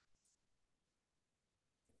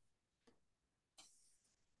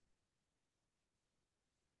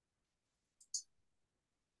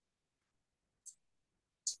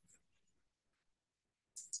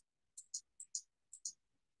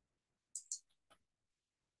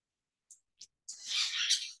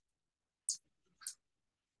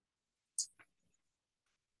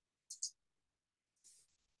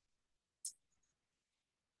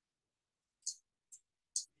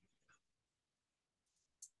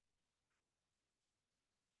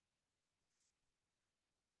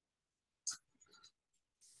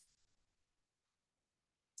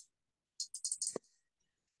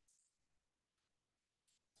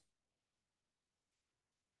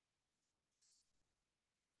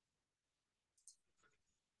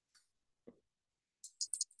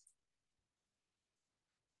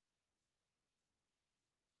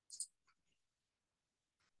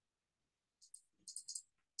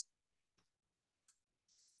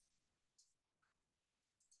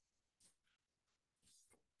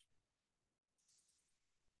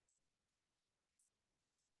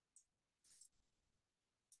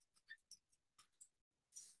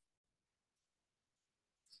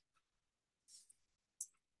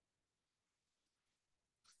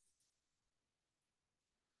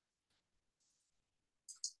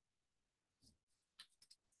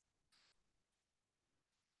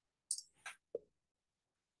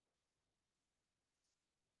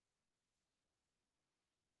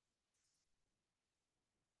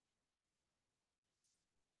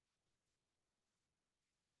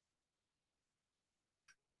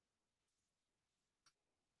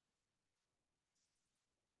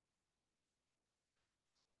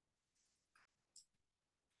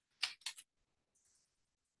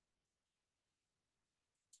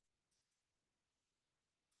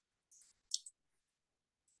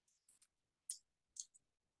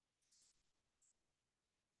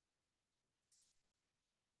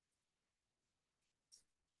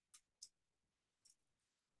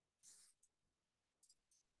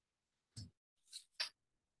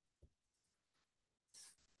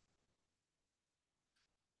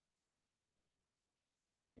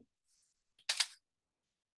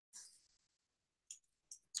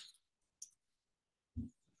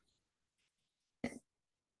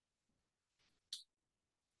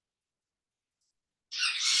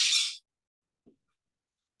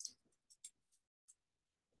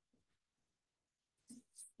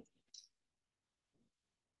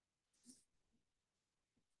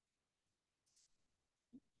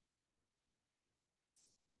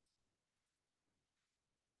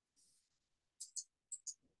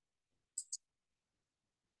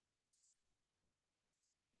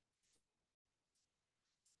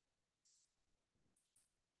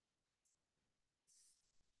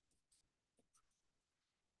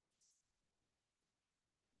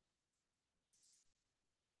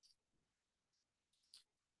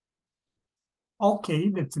 Okay,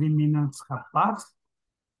 the 3 minutes have passed.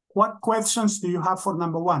 What questions do you have for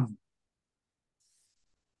number 1?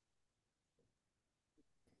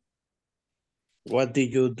 What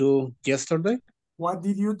did you do yesterday? What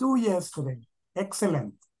did you do yesterday?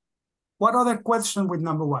 Excellent. What other question with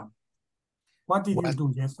number 1? What did you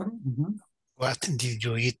do yesterday? What did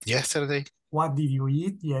you eat yesterday? What did you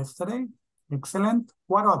eat yesterday? Excellent.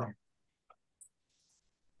 What other?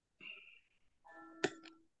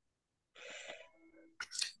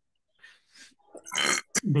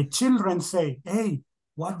 The children say, hey,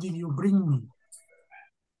 what did you bring me?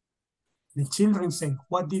 The children say,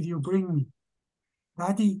 what did you bring me?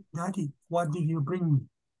 Daddy, Daddy, what did you bring me?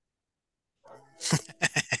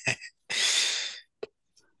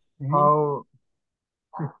 How?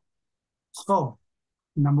 So,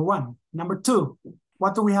 number 1. Number 2,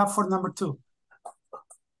 what do we have for number 2?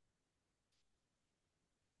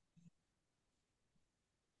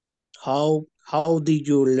 How did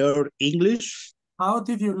you learn English? How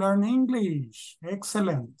did you learn English?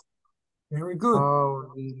 Excellent. Very good.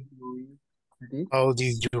 How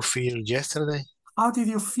did you feel yesterday? How did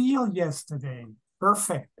you feel yesterday?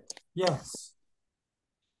 Perfect. Yes.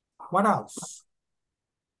 What else?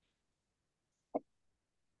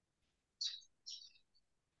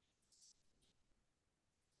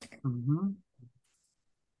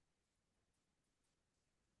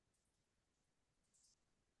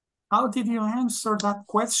 How did you answer that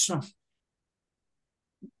question?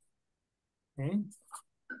 Okay.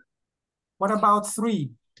 What about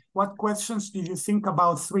 3? What questions did you think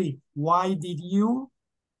about 3? Why did you?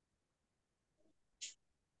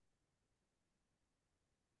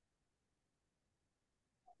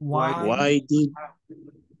 Why did?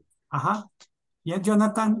 Yeah,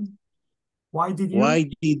 Jonathan. Why did you? Why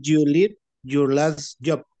did you leave your last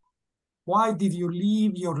job? Why did you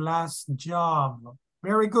leave your last job?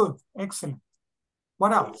 Very good. Excellent.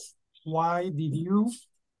 What else? Why did you?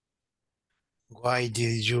 Why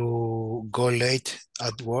did you go late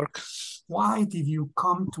at work? Why did you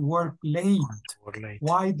come to work late?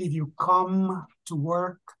 Why did you come to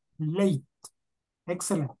work late?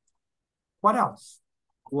 Excellent. What else?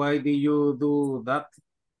 Why did you do that?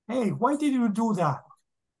 Hey, why did you do that?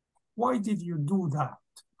 Why did you do that?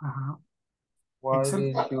 Why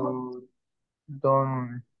Excellent. did you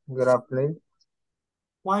don't get up late?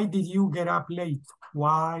 Why did you get up late?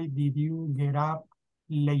 Why did you get up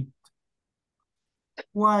late?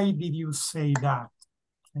 Why did you say that?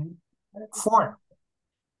 Okay. 4.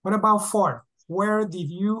 What about 4? Where did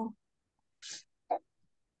you?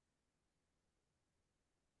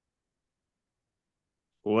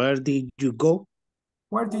 Where did you go?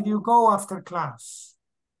 Where did you go after class?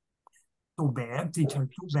 To bed, teacher,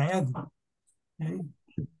 to bed. Okay.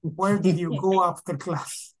 Where did you go after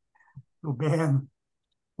class? To bed.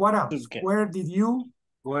 What else? Okay. Where did you?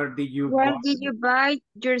 Where did you Where go? did you buy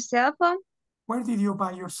your cell phone? Where did you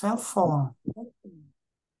buy your cell phone?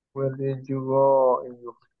 Where did you go in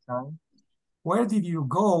your free time? Where did you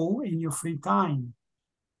go in your free time?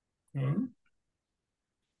 Okay.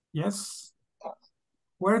 Yes.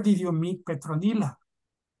 Where did you meet Petronila?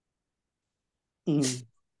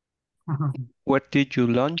 Where did you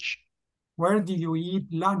lunch? Where did you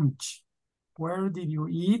eat lunch? Where did you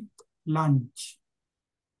eat lunch?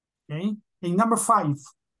 Okay. In number 5.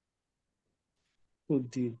 Who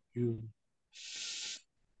did you?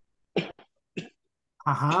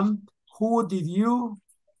 Who did you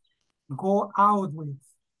go out with?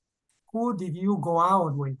 Who did you go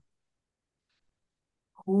out with?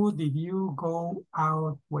 Who did you go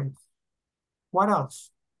out with? What else?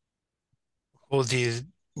 Who did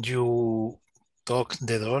you talk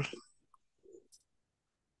the door?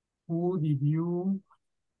 Who did you?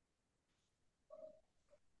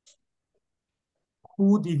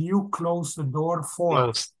 Who did you close the door for?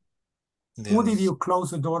 Close. Who did you close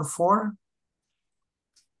the door for?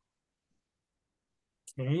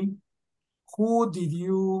 Okay. Who did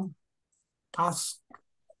you ask?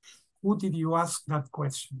 Who did you ask that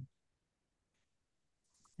question?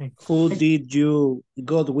 Okay. Who did you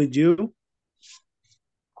go with you?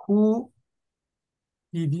 Who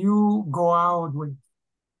did you go out with?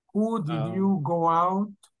 Who did you go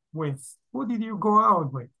out with? Who did you go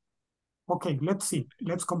out with? Okay, let's see.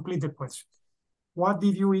 Let's complete the question. What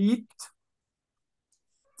did you eat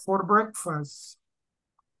for breakfast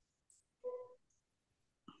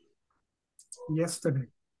yesterday?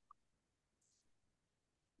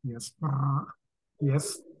 Yes.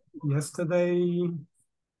 Yesterday.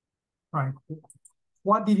 Right.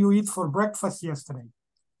 What did you eat for breakfast yesterday?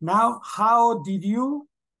 Now, how did you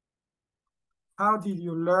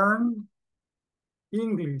learn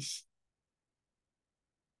English?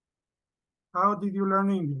 How did you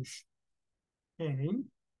learn English? Okay.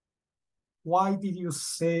 Why did you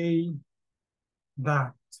say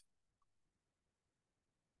that?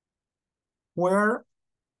 Where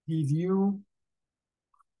did you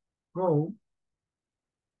go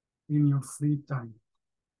in your free time?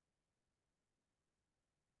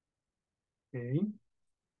 Okay.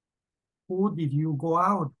 Who did you go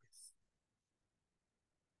out with?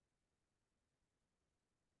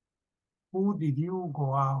 Who did you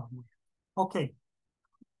go out with? Okay.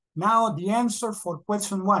 Now the answer for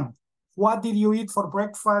question 1. What did you eat for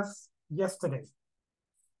breakfast yesterday?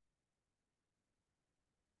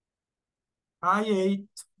 I ate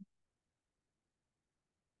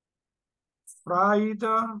fried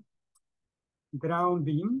ground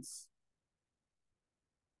beans,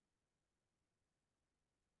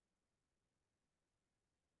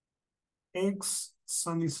 eggs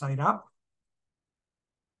sunny side up,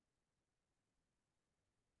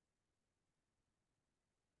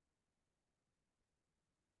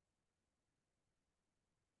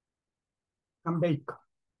 and bacon.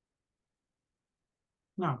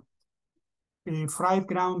 Now, fried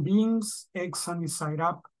ground beans, eggs sunny side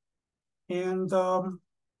up, and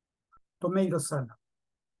tomato salad.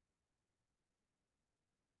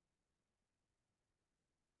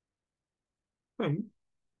 Okay.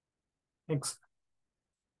 Excellent.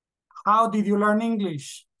 How did you learn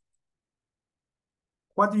English?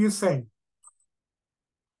 What do you say?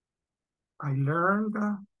 I learned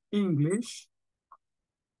English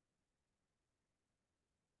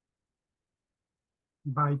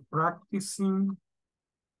by practicing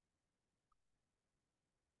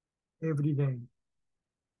every day.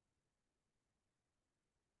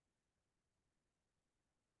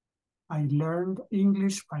 I learned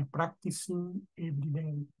English by practicing every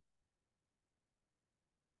day.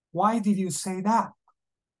 Why did you say that?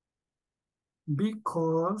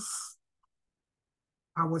 Because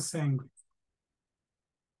I was angry.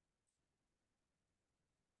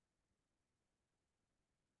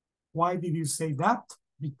 Why did you say that?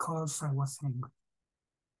 Because I was angry.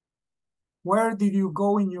 Where did you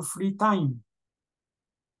go in your free time?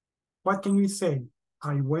 What can we say?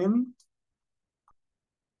 I went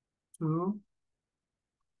to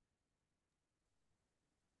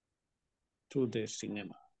the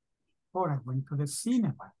cinema. Or I went to the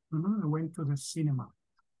cinema. I went to the cinema.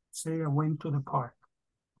 Say I went to the park.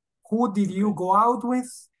 Who did you go out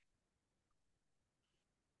with?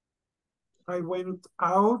 I went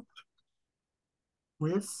out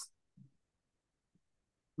with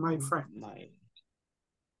my friend. My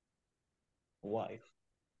wife.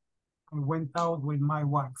 I went out with my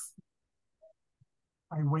wife.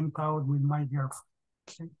 I went out with my girlfriend.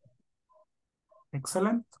 Okay.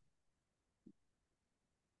 Excellent.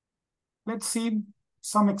 Let's see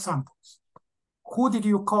some examples. Who did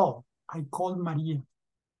you call? I called Maria.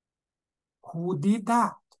 Who did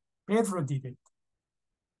that? Pedro did it.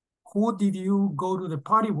 Who did you go to the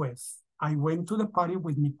party with? I went to the party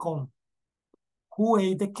with Nicole. Who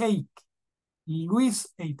ate the cake? Luis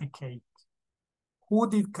ate the cake. Who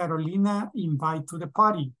did Carolina invite to the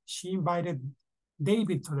party? She invited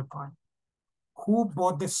David to the party. Who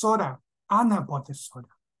bought the soda? Anna bought the soda.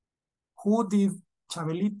 Who did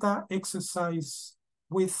Chabelita exercise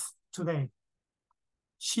with today?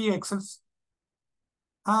 She exercised.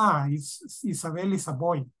 Isabel is a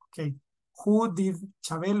boy. Okay. Who did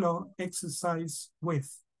Chabelo exercise with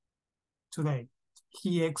today?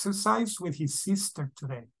 He exercised with his sister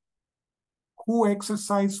today. Who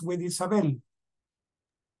exercised with Isabel?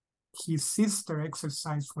 His sister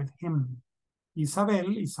exercised with him.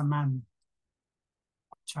 Isabel is a man.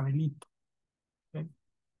 Chabelito. Okay.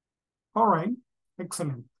 All right.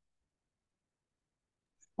 Excellent.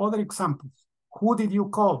 Other examples. Who did you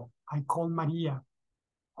call? I called Maria.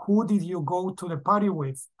 Who did you go to the party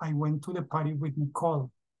with? I went to the party with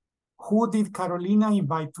Nicole. Who did Carolina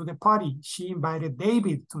invite to the party? She invited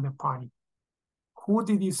David to the party. Who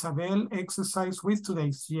did Isabel exercise with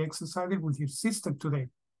today? She exercised with her sister today.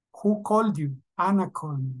 Who called you? Anna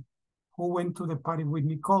called me. Who went to the party with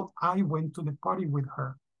Nicole? I went to the party with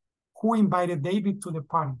her. Who invited David to the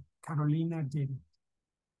party? Carolina did it.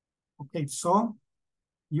 Okay, so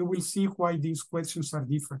you will see why these questions are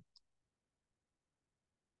different.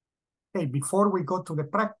 Okay, before we go to the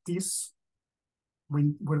practice,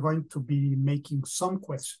 we're going to be making some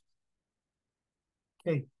questions.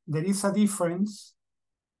 Okay, there is a difference.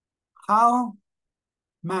 How,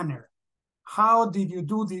 manner. How did you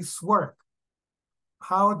do this work?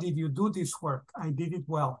 How did you do this work? I did it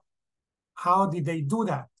well. How did they do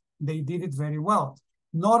that? They did it very well.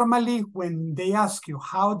 Normally, when they ask you,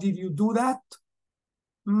 how did you do that?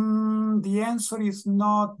 The answer is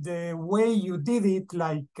not the way you did it,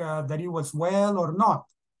 like that it was well or not.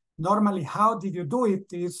 Normally, how did you do it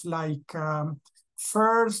is like,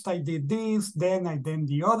 first I did this, then I did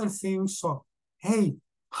the other thing. So, hey,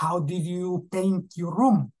 how did you paint your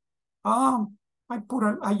room? I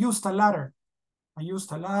used a ladder. I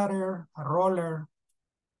used a ladder, a roller,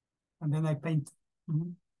 and then I painted.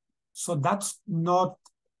 So that's not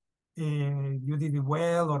you did it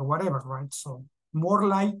well or whatever, right? So more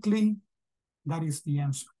likely, that is the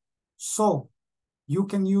answer. So you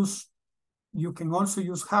can also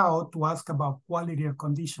use how to ask about quality or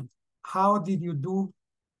conditions. How did you do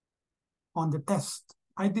on the test?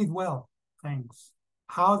 I did well, thanks.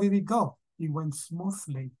 How did it go? It went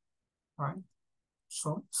smoothly, right?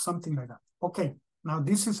 So something like that. Okay, now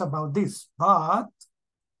this is about this, but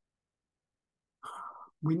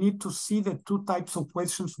we need to see the two types of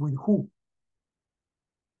questions with who.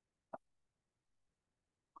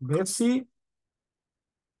 Bessie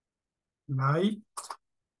liked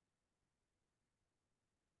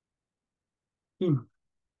him.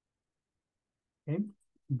 Okay,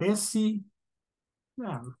 Bessie,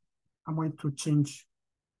 yeah, I'm going to change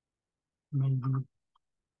maybe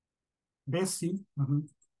Bessie.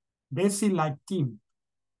 Bessie liked him.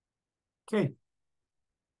 Okay,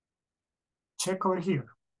 check over here.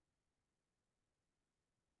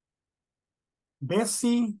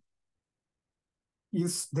 Bessie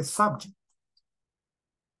is the subject.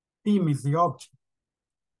 Him is the object.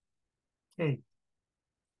 Okay.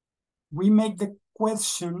 We make the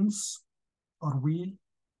questions, or we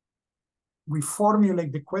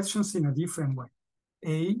formulate the questions in a different way.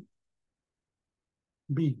 A,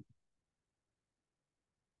 B.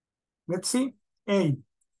 Let's see. A.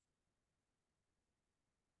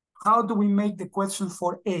 How do we make the question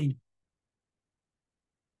for A?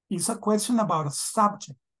 It's a question about a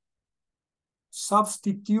subject.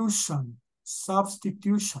 Substitution.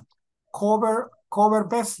 Cover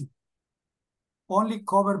Bessie. Only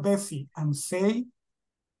cover Bessie and say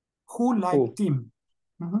who liked him.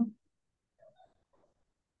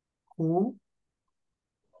 Who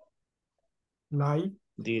liked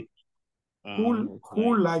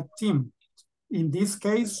who liked him? In this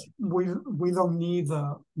case, we don't need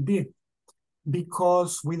did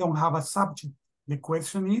because we don't have a subject. The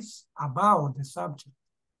question is about the subject.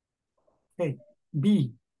 Okay,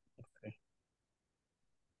 B.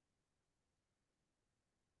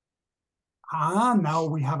 Now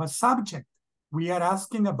we have a subject. We are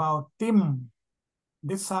asking about Tim.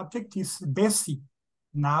 The subject is Bessie.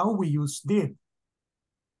 Now we use did.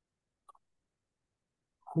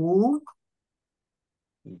 Who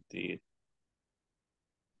did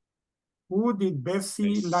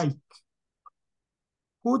Bessie like?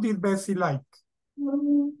 Who did Bessie like?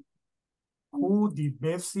 Who did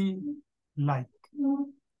Bessie like?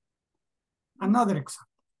 Another example.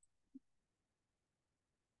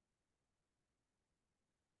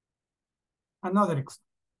 Another example.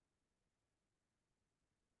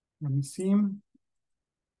 Let me see.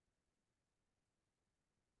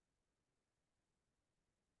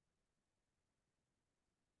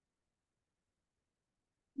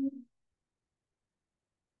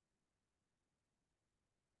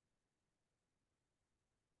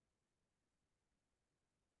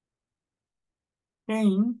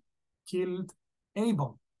 Cain killed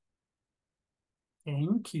Abel.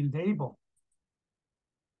 Cain killed Abel.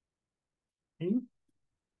 Okay.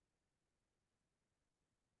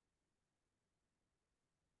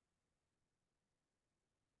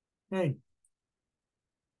 Okay.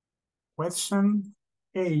 Question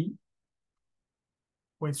A.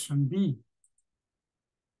 Question B.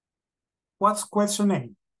 What's question A?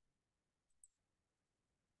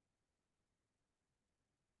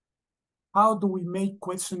 How do we make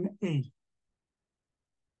question A?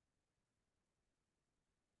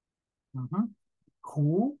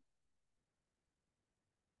 Who?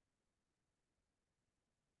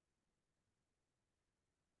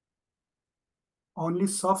 Only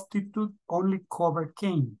substitute, only cover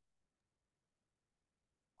Cain.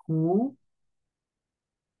 Who?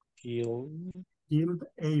 Killed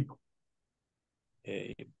Abel.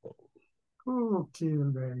 Who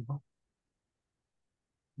killed Abel?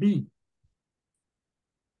 B.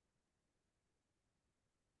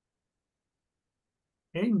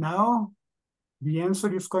 Okay, now the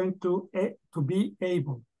answer is going to be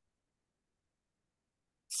Abel.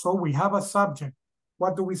 So we have a subject.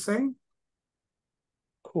 What do we say?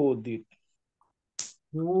 Who did?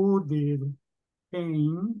 Who did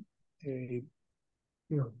Cain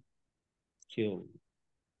kill?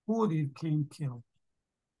 Who did Cain kill?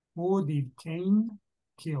 Who did Cain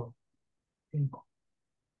kill? Abel.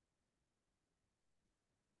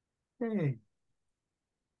 Okay.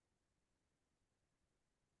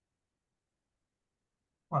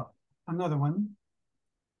 Well, another one.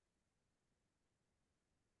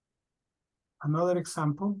 Another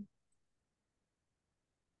example.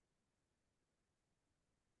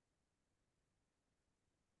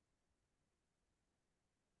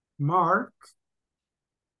 Mark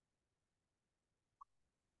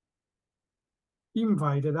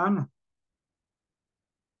invited Anna.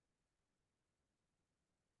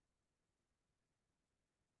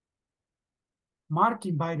 Mark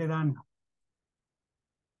invited Anna.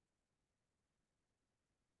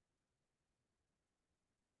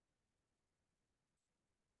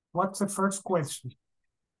 What's the first question?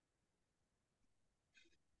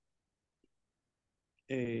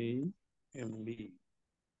 A and B.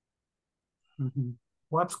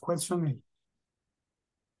 What's question A?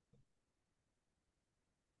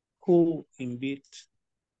 Who invited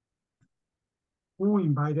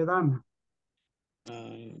Anna?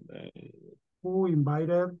 Who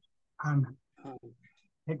invited Anna?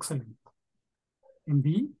 Excellent. And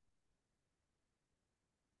B?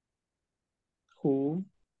 Who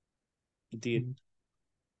did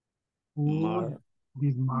Mark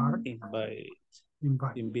invite?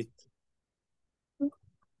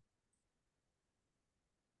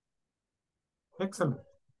 Excellent.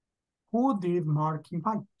 Who did Mark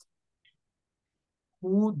invite?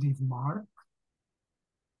 Who did Mark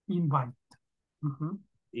invite?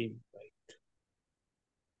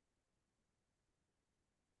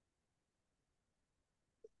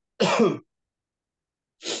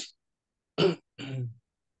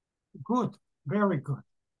 Good, very good.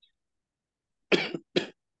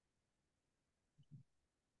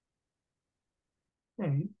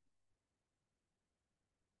 Okay.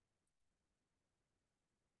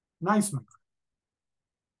 Nice, my friend.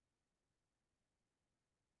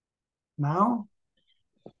 Now,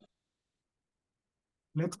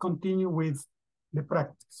 let's continue with the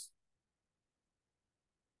practice.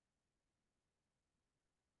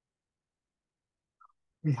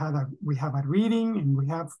 We have a reading and we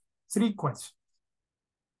have 3 questions.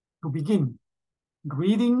 To begin,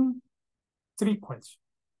 reading 3 questions.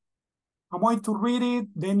 I'm going to read it,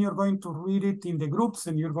 then you're going to read it in the groups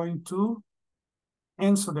and you're going to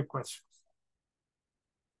answer the questions.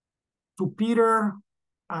 To Peter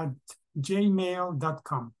at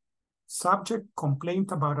gmail.com. Subject,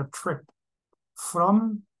 complaint about a trip.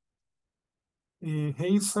 From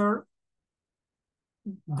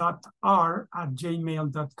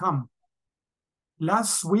hazer.r@gmail.com.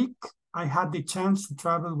 Last week, I had the chance to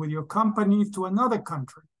travel with your company to another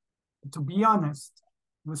country. To be honest,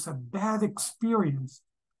 it was a bad experience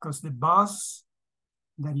because the bus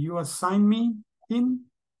that you assigned me in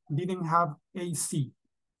didn't have AC,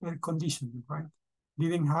 air conditioning, right?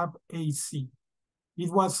 Didn't have AC.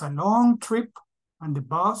 It was a long trip and the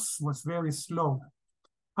bus was very slow.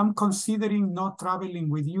 I'm considering not traveling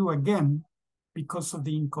with you again because of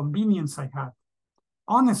the inconvenience I had.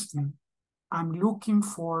 Honestly, I'm looking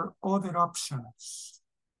for other options.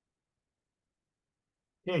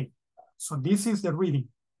 Okay, so this is the reading.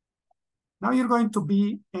 Now you're going to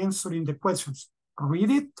be answering the questions. Read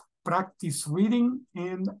it, practice reading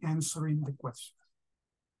and answering the questions.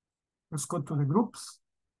 Let's go to the groups.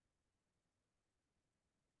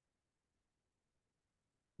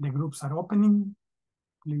 The groups are opening.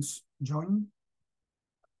 Please join.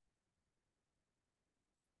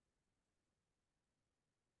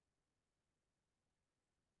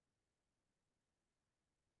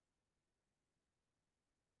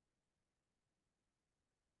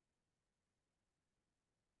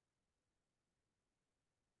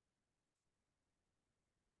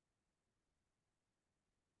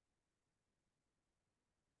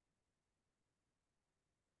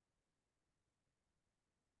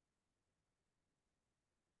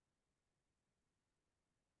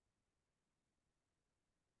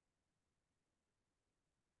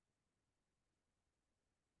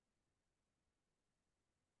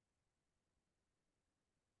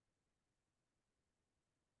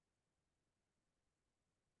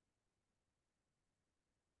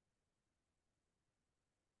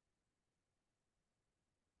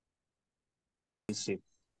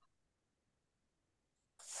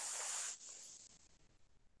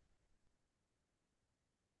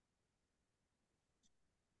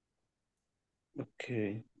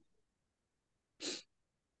 Okay.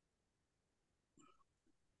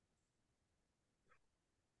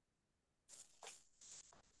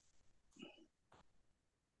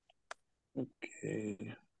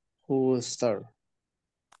 Okay. Who will start?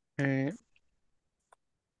 I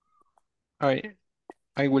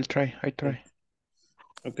will try.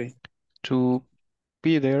 Okay. To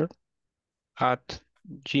Peter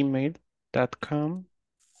gmail.com.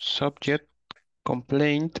 Subject,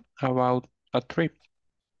 complaint about a trip.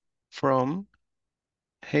 From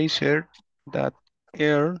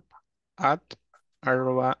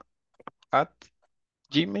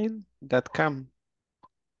hazer.air@gmail.com.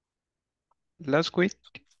 Last week,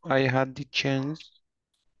 I had the chance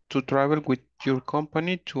to travel with your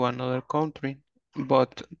company to another country,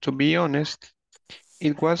 but to be honest,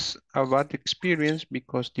 it was a bad experience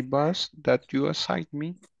because the bus that you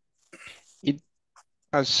it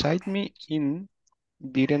assigned me in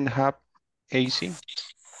didn't have AC.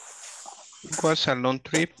 It was a long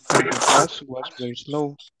trip and the bus was very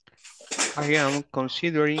slow. I am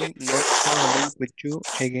considering not traveling with you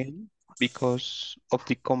again because of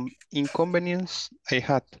the inconvenience I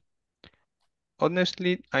had.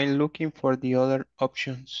 Honestly, I'm looking for other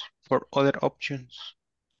options.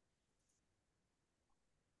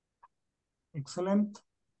 Excellent.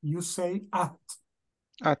 You say at.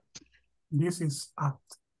 At. This is at.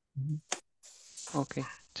 Okay,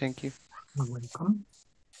 thank you. You're welcome.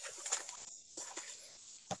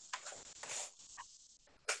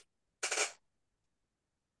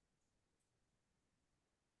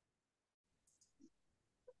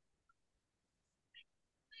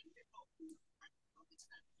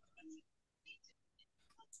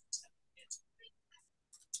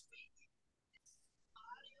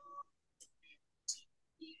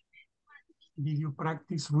 Did you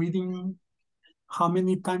practice reading? How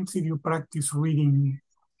many times did you practice reading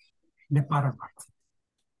the paragraph?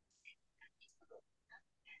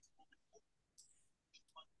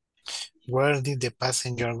 Where did the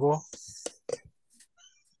passenger go?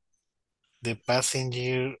 The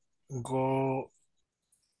passenger go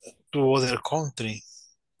to other country.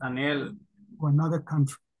 Daniel. To another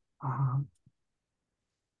country.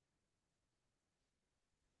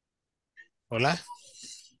 Hola.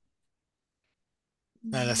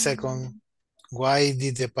 And the second, why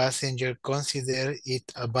did the passenger consider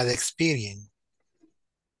it a bad experience?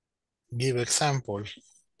 Give example.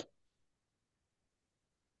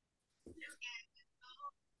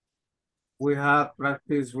 We have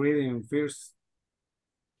practiced reading first.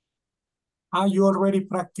 You already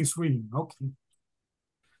practiced reading. Okay.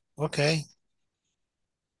 Okay.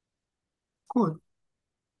 Good.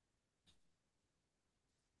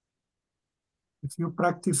 If you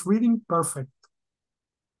practice reading, perfect.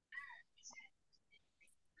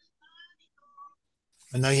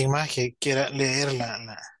 ¿No hay alguien más que quiera leer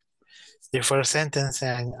the first sentence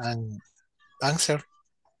and answer?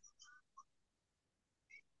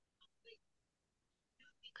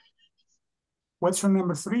 Question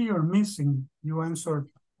number 3, you're missing. You answered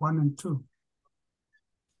 1 and 2.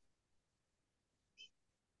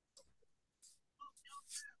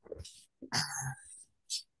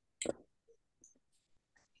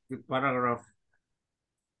 The paragraph.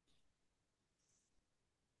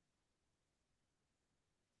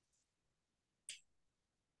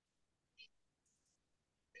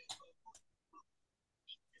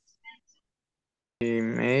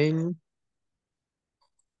 Email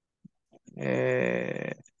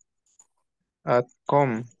at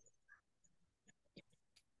com.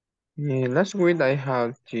 Last week I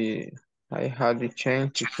had the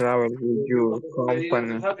chance to travel with your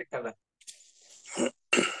company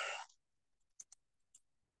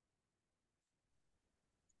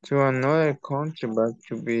to another country, but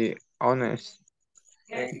to be honest,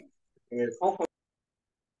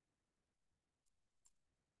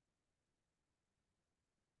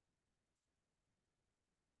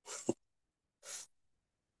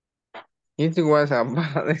 it was a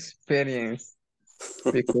bad experience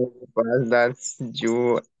because that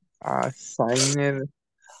you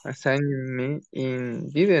assigned me in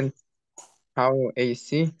didn't have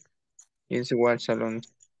AC. It was a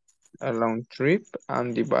long trip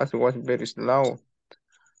and the bus was very slow.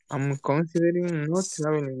 I'm considering not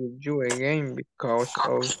traveling with you again because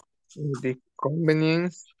of the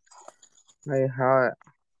convenience I had.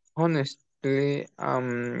 Honestly,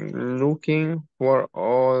 I'm looking for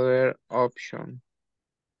other option.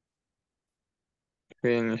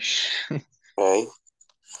 Finish. Right.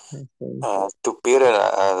 Okay. To Peter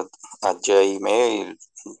at gmail.com.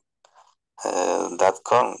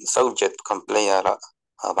 Subject complain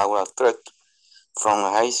about a threat from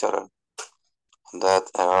Heiser that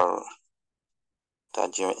are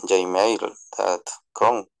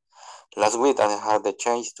gmail.com. Last week I had the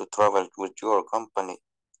chance to travel with your company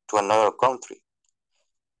to another country.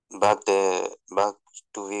 But to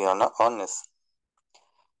be honest,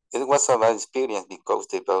 it was a bad experience because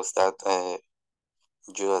the bus that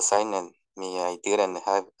you assigned me, I didn't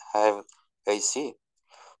have AC.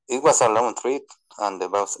 It was a long trip and the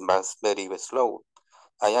bus was very slow.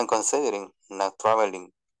 I am considering not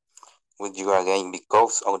traveling with you again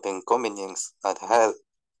because of the inconvenience I had.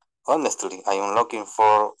 Honestly, I am looking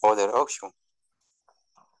for other options.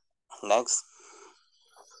 Next.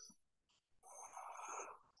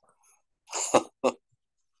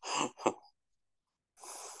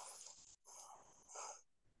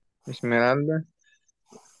 Esmeralda.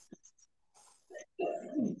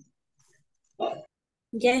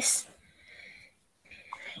 Yes.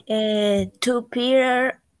 To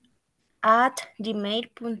Peter at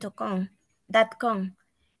gmail.com.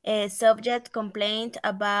 A subject complaint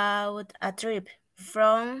about a trip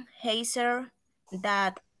from Hazer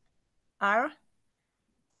that are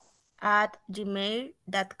at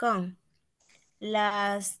gmail.com.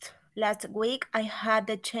 Last week, I had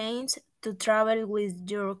the chance to travel with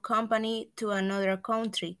your company to another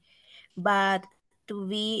country, but to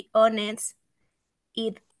be honest,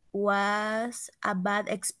 it was a bad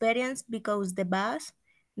experience because the bus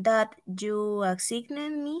that you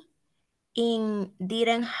assigned me in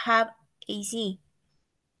didn't have AC.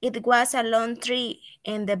 It was a long trip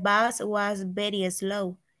and the bus was very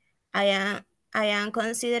slow. I am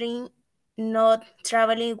considering not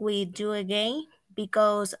traveling with you again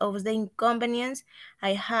because of the inconvenience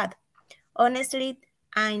I had. Honestly,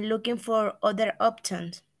 I'm looking for other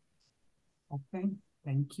options. Okay,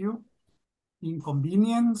 thank you.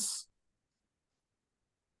 Inconvenience.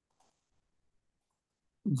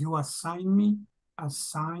 You assign me,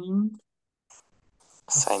 assign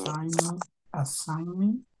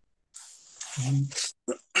me.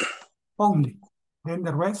 Only. Then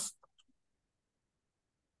the rest.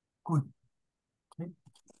 Good. Okay.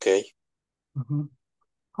 Okay.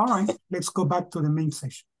 All right, let's go back to the main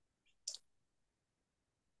session.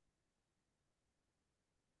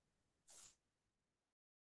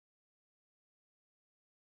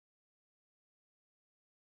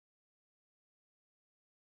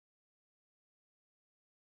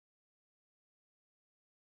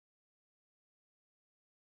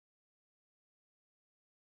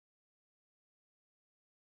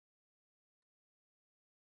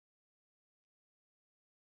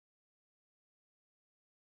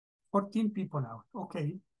 $14 people out.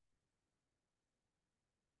 Okay.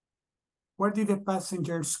 Where did the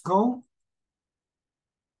passengers go?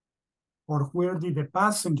 Or where did the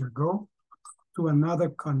passenger go? To another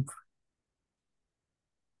country.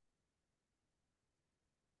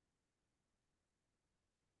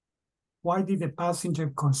 Why did the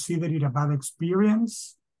passenger consider it a bad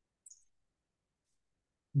experience?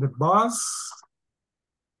 The bus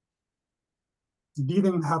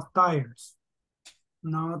didn't have tires.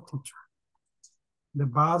 No, teacher. The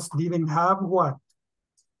bus didn't have what?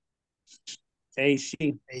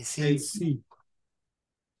 AC. AC.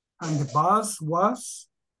 And the bus was?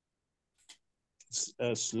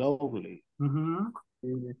 Slowly. And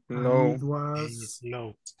Slow. it was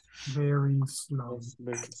slow. Very slow.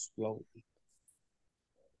 Very slow.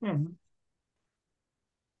 And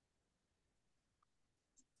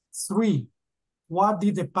 3, what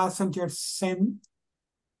did the passenger send?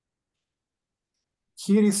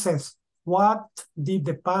 Here it says, what did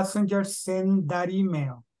the passenger send that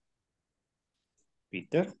email?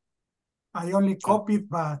 Peter. I only copied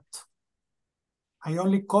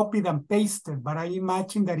and pasted, but I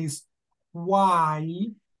imagine that is why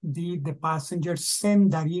did the passenger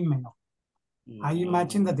send that email? I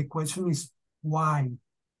imagine that the question is why,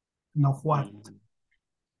 not what,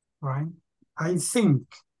 right? I think,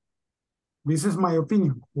 this is my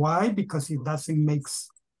opinion. Why? Because it doesn't make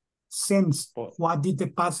sense. What did the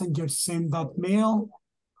passenger send that mail?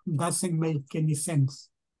 Doesn't make any sense.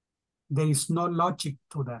 There is no logic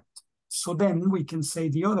to that. So then we can say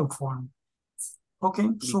the other form. Okay,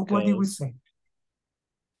 so what did we say?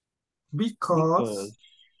 Because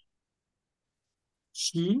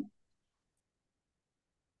she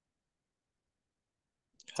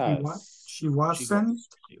wasn't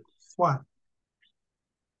what?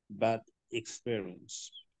 Bad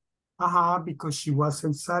experience. Because she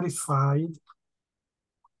wasn't satisfied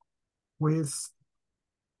with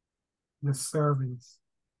the service.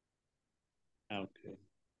 Okay.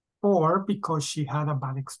 Or because she had a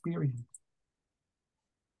bad experience.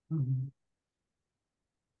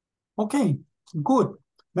 Okay, good.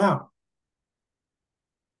 Now,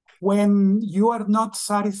 when you are not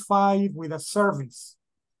satisfied with a service,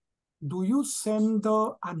 do you send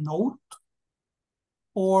a note?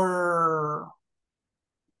 Or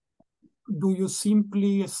do you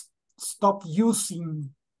simply stop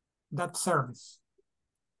using that service?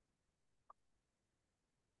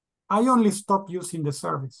 I only stop using the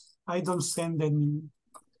service. I don't send any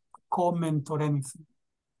comment or anything.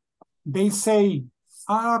 They say,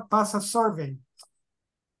 pass a survey.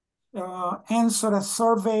 Answer a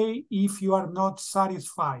survey if you are not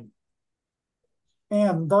satisfied.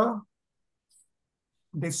 And the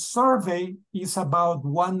survey is about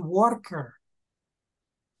one worker.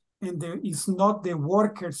 And it's not the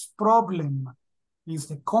worker's problem, it's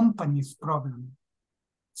the company's problem.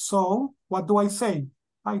 So what do I say?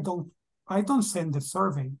 I don't send the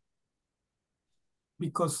survey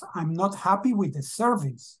because I'm not happy with the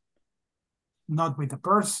service, not with the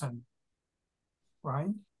person,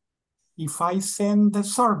 right? If I send the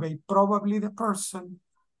survey, probably the person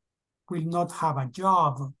will not have a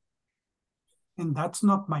job. And that's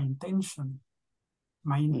not my intention.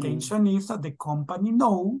 My intention is that the company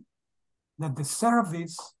know that the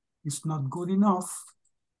service is not good enough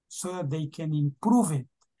so that they can improve it,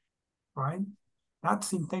 right?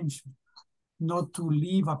 That's intention, not to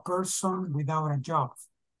leave a person without a job,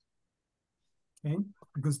 okay?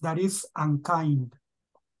 Because that is unkind.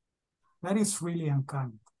 That is really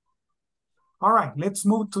unkind. All right, let's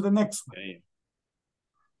move to the next one. Okay.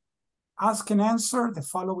 Ask and answer the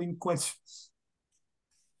following questions.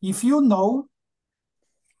 If you know,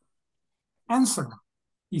 answer.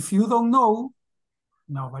 If you don't know,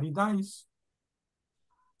 nobody dies.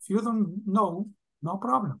 If you don't know, no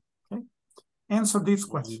problem, okay? Answer these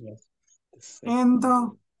questions. And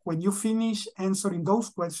when you finish answering those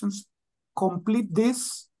questions, complete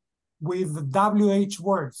this with WH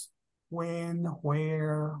words. When,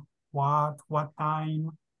 where, what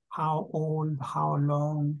time, how old, how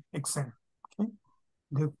long, etc. Okay?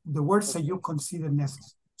 The words that you consider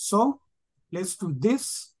necessary. So let's do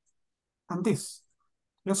this and this.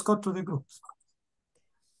 Let's go to the groups.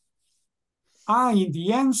 In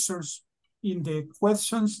the answers, in the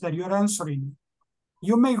questions that you're answering,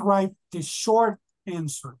 you may write the short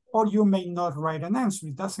answer, or you may not write an answer.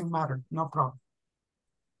 It doesn't matter, no problem.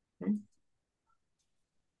 Okay.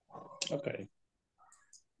 Okay.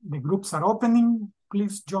 The groups are opening.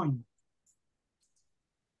 Please join.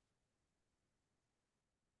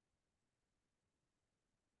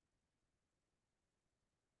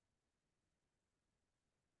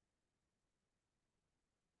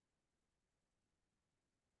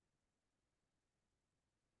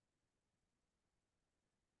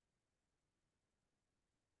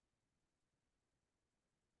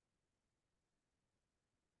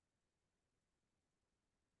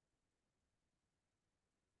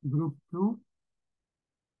 Group 2,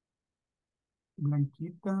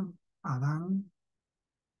 Blanquita, Adán,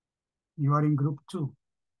 you are in group 2.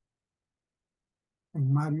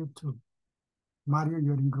 And Mario 2. Mario,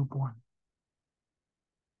 you're in group 1.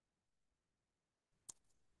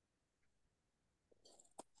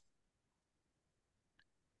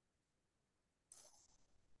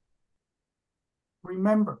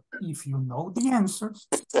 Remember, if you know the answers,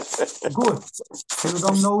 good. If you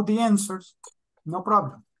don't know the answers, no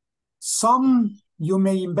problem. Some you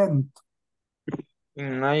may invent.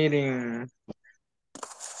 In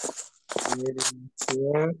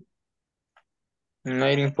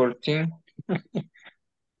 1914.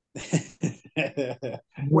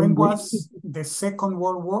 When was the Second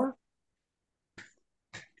World War?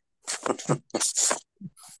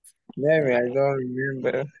 Maybe I don't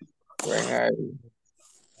remember when I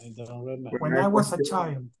don't remember. When I was a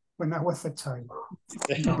child. When I was a child.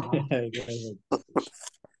 No.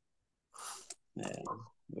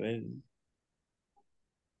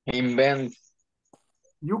 Invent.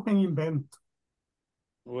 You can invent.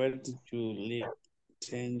 Where did you live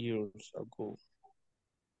 10 years ago?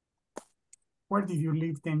 Where did you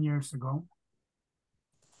live 10 years ago?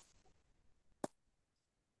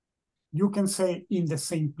 You can say in the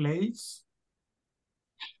same place.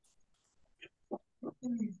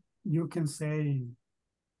 You can say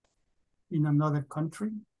in another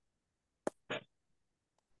country.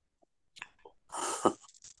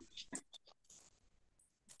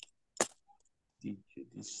 Did you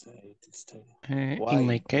decide to study? In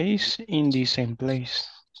my case, in the same place.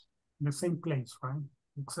 The same place, right?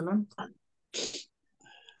 Excellent.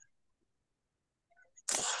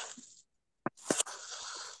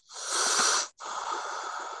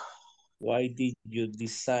 Why did you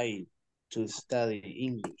decide to study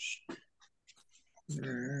English?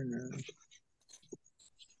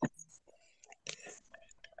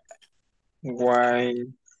 Why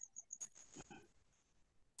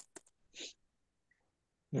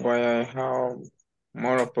I have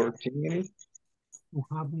more opportunities? To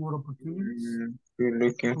have more opportunities. You're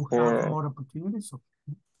looking to for have more opportunities.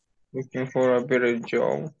 Okay. Looking for a better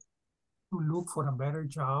job. To look for a better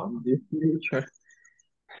job. In the future.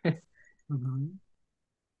 Mm-hmm.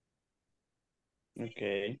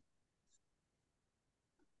 Okay.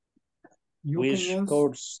 Which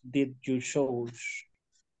course did you choose?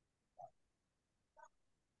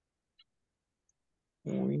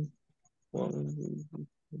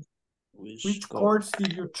 Which course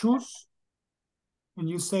did you choose? And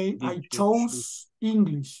you say, I chose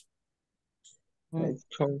English. I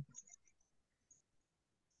chose.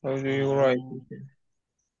 How do you write it?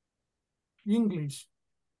 English.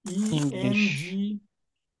 E-N-G-L-I-S-H.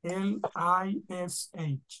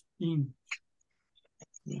 English.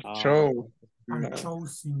 Chose. I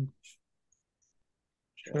chose English.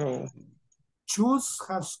 Chose. Choose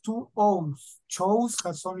has two O's. Chose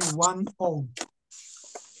has only one O.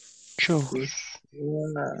 Choose.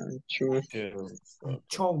 Choose. I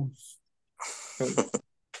chose.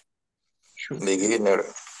 Beginner.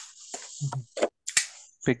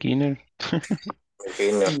 Beginner.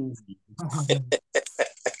 Beginner.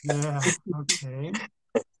 Yeah, okay.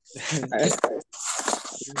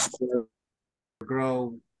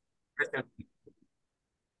 Grow.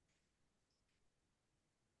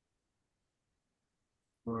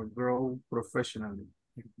 Or grow professionally.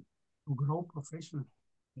 To grow professionally.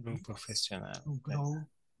 Professional.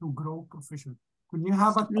 To grow professionally. When you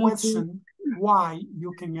have a question, why,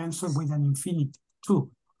 you can answer with an infinitive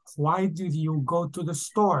too. Why did you go to the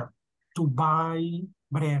store? To buy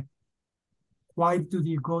bread. Why did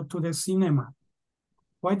you go to the cinema?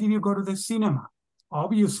 Why did you go to the cinema?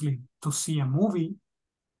 Obviously, to see a movie.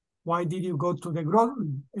 Why did you go to the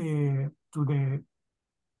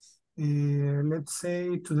let's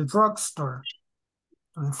say, to the drugstore,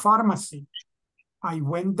 to the pharmacy? I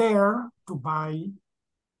went there to buy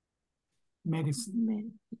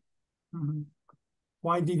medicine. Mm-hmm.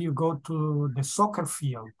 Why did you go to the soccer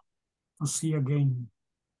field to see a game?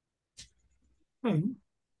 Okay.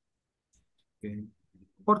 Okay.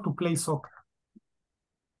 Or to play soccer.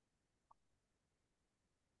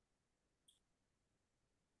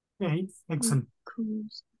 Okay, excellent.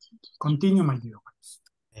 Continue, my dear ones.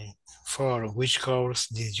 Okay. For which course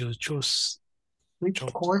did you choose? Which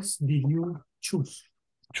course did you choose?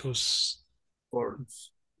 Choose.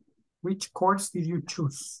 Course. Which course did you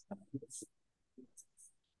choose?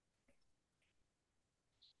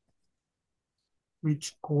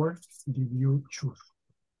 Which course did you choose?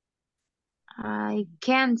 I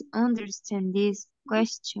can't understand this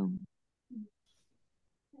question.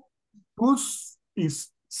 Choose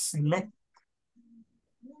is select.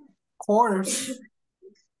 Course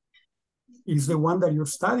is the one that you're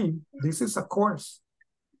studying. This is a course,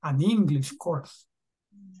 an English course.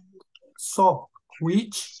 So,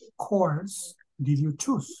 which course did you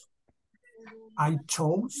choose? I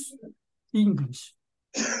chose English.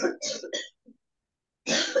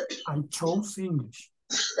 I chose English.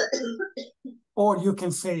 Or you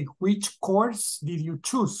can say, which course did you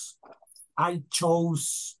choose? I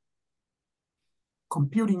chose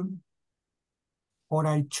computing, or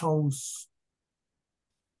I chose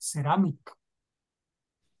ceramic.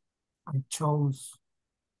 I chose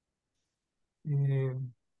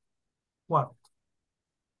what?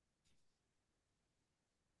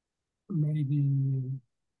 Maybe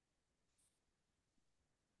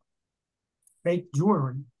fake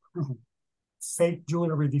jewelry. Fake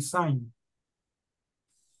jewelry design.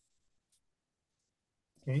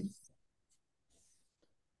 Okay.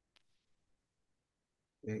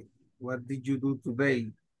 Okay. What did you do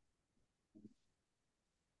today?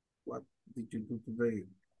 What did you do today?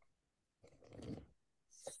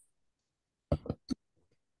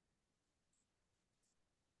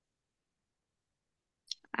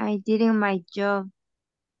 I did my job.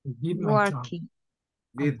 I did my job.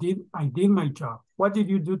 I did my job. What did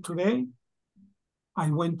you do today? I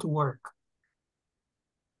went to work.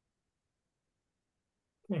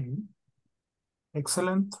 Okay.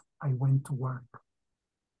 Excellent. I went to work.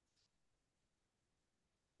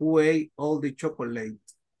 Who ate all the chocolate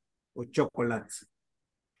or chocolates?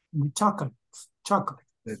 The chocolate. Chocolate.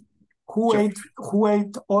 Who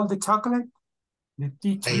ate all the chocolate? The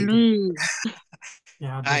teacher. Me.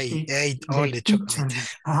 Yeah, I ate all the chocolate.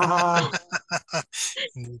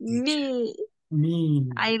 Me. Me.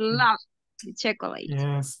 I love the chocolate.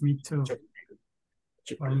 Yes, me too.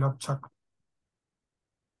 I love chocolate.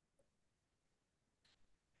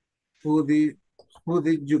 Who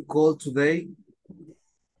did you call today?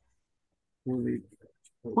 Who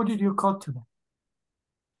did you call today?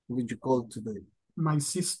 Who did you call today? My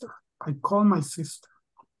sister. I called my sister.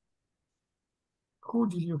 Who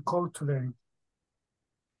did you call today?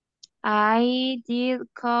 I did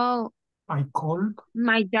call. I called.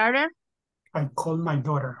 My daughter. I called my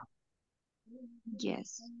daughter.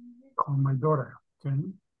 Yes. Call my daughter. Okay.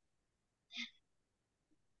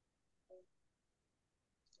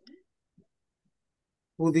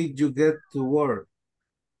 Who did you get to work?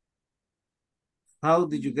 How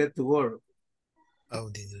did you get to work? How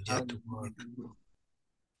did you get to work?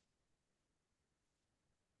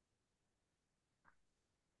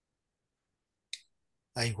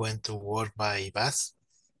 I went to work by bus.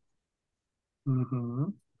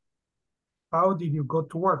 Mm-hmm. How did you go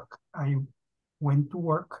to work? I went to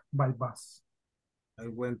work by bus. I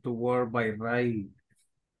went to work by ride.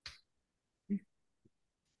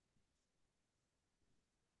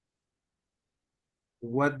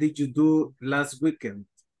 What did you do last weekend?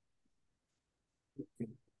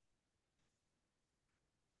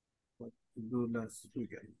 What did you do last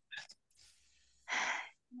weekend?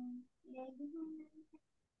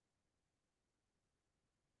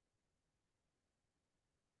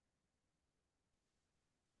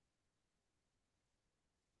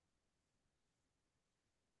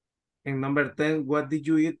 And number 10, what did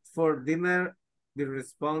you eat for dinner? The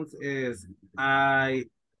response is, I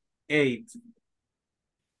ate.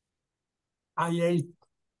 I ate.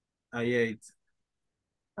 I ate.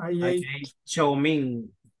 I I ate ate chow mein.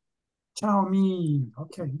 chow mein.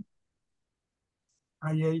 Okay.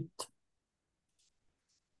 I ate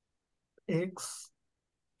eggs,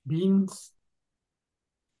 beans,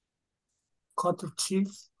 cottage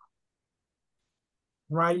cheese,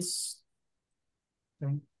 rice,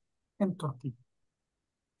 okay, and tortilla.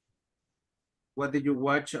 What did you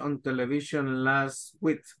watch on television last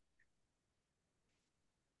week?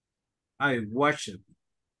 I watched it.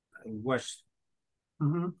 I watched.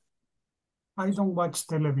 I don't watch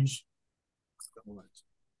television.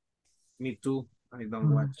 Me too. I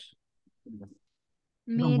don't watch.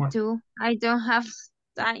 Me too. I don't have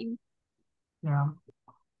time. Yeah.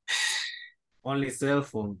 Only cell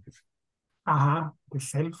phone. The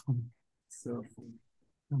cell phone. Cell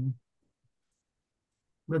phone.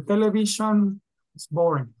 The television is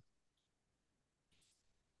boring.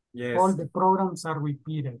 Yes. All the programs are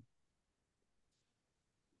repeated.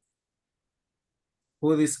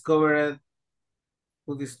 Who discovered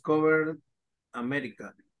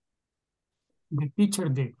America? The teacher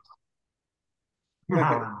did.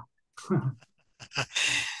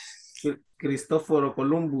 Cristoforo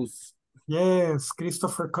Columbus. Yes,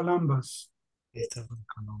 Christopher Columbus.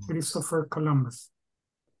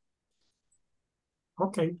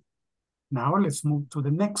 Okay, now let's move to the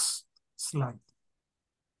next slide.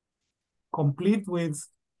 Complete with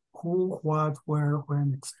who, what, where,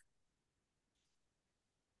 when, etc.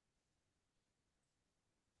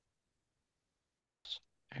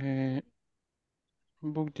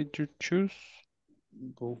 Book did you choose?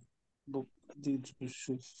 Book did you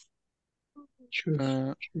choose?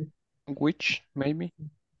 Which, maybe?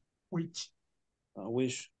 Which?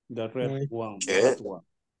 Which? The red one. The Yeah. red one.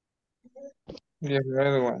 The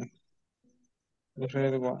red one. The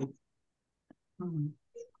red one.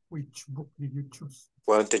 Which book did you choose?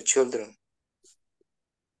 Well, the children.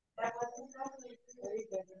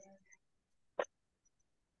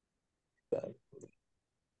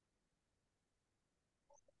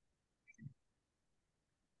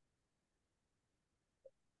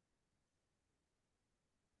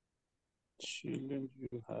 Children,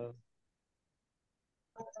 you have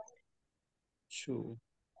two.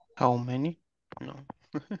 How many? No.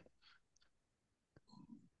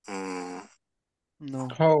 No.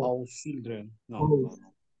 How children? No, no, no.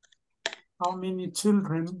 How many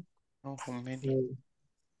children? No, how many?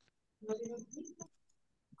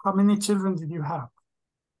 How many children did you have?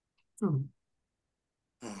 Two.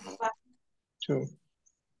 Two.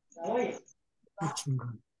 Two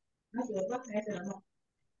children.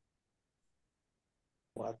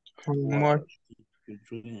 What? How much?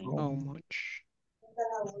 How much?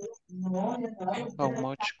 How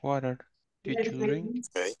much water did you drink?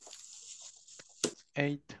 Okay.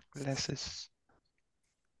 8 glasses.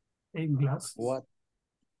 8 glasses. What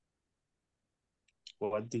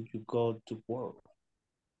did you go to work?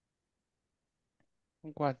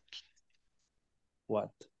 What?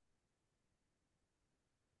 What?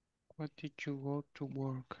 What did you go to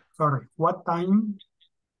work? Sorry, what time?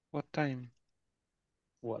 What time?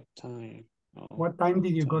 What time? Oh, what time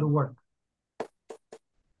did you go to work?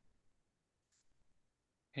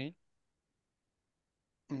 Okay.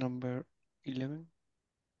 Number 11.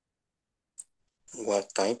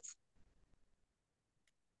 What time?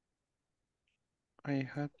 I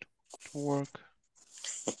had to work.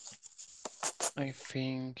 I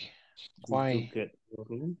think. Why? Did you get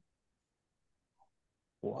early?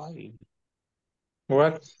 Why?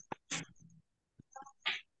 What?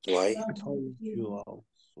 Why? I told you also.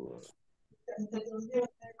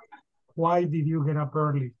 Why did you get up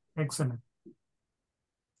early? Excellent.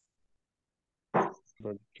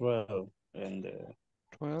 Number 12 and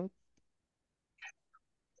 12.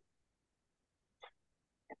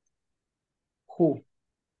 Who?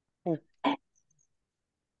 Who?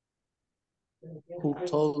 Who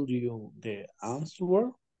told you the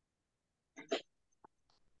answer?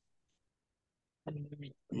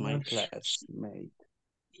 My classmate.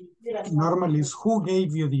 Normally is who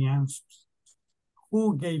gave you the answers?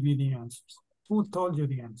 Who gave you the answers? Who told you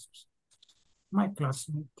the answers? My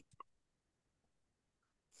classmate.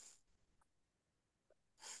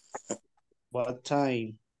 What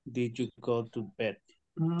time did you go to bed?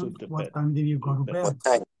 What time did you go to bed? What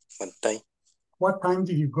time? What time? What time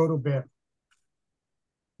did you go to bed?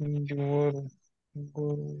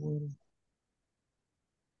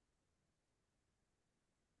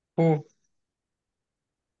 Who?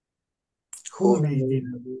 Who made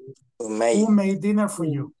dinner? Who made dinner for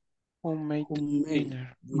you? Who made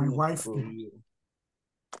dinner? My wife did.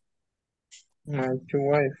 My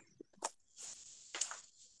wife.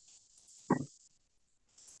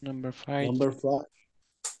 Number 5. Number 5.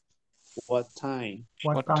 What time?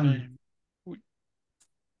 What time?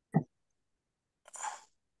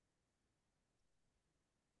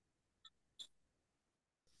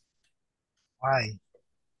 Why?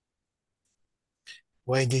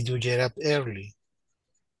 Why did you get up early?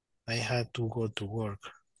 I had to go to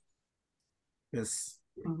work. Yes.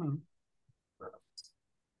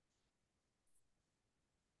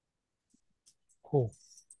 Who?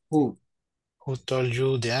 Who? Who told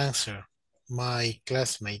you the answer? My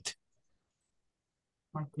classmate.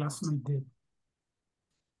 My classmate did.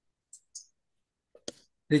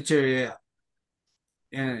 Teacher, yeah.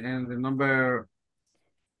 And the number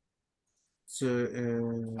so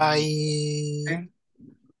 10 number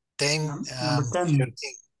 10. 13.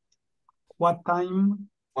 What time?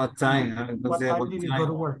 What time? What time did you go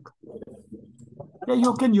to work? Yeah,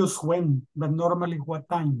 you can use when, but normally what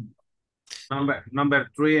time? Number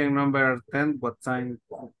 3 and number 10. What time?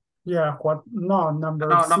 Yeah, what? No, number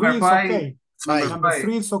No, 3 number is 5. okay. Number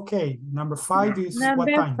 3 is okay. Number 5 is what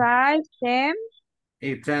Number time? 5, 10.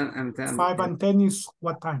 8, 10, and 10. 5 and 10 is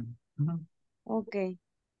what time? Okay.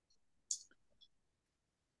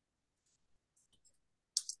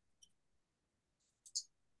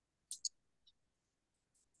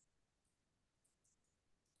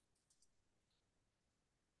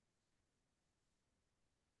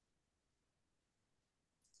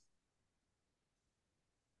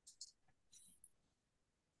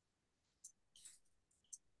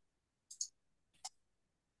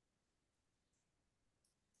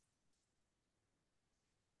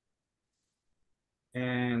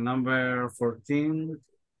 And number 14.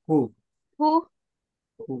 Who? Who?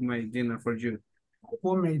 Who made dinner for you?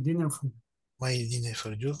 Who made dinner for you? My dinner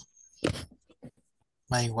for you.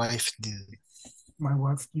 My wife did. My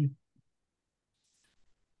wife did.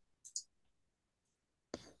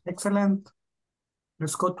 Excellent.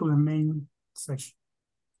 Let's go to the main session.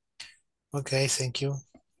 Okay, thank you.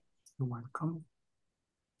 You're welcome.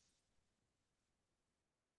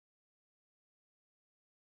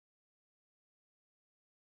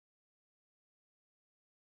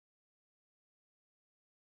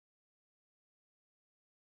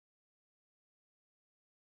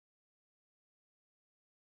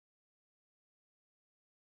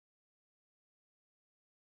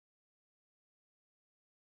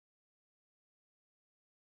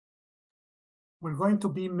 We're going to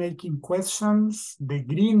be making questions. The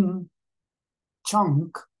green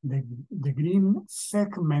chunk, the green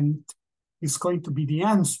segment is going to be the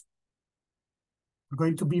answer. We're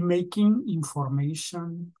going to be making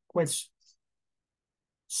information questions.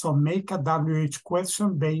 So make a WH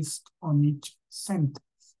question based on each sentence.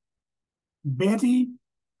 Betty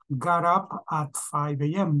got up at 5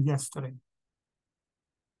 a.m. yesterday.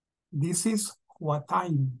 This is what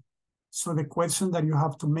time. So the question that you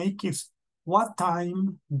have to make is, what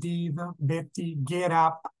time did Betty get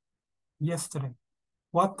up yesterday?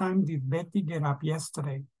 What time did Betty get up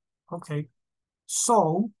yesterday? Okay.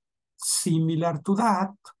 So, similar to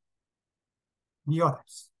that, the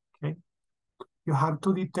others, okay? You have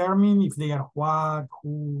to determine if they are what,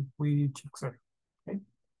 who, which, etc. Okay?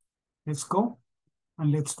 Let's go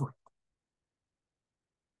and let's do it.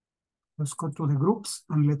 Let's go to the groups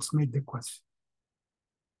and let's make the question.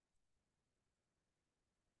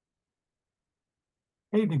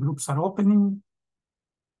 Okay, the groups are opening.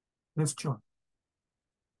 Let's join.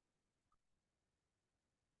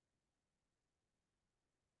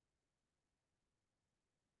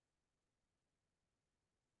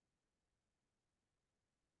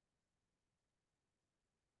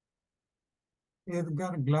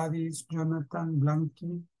 Edgar, Gladys, Jonathan,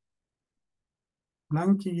 Blanky.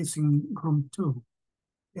 Blanky is in room 2.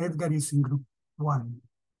 Edgar is in group 1.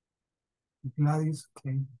 Gladys,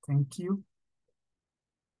 okay, thank you.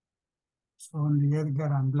 So only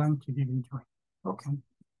Edgar and Blanky didn't join. Okay.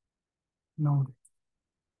 Noted.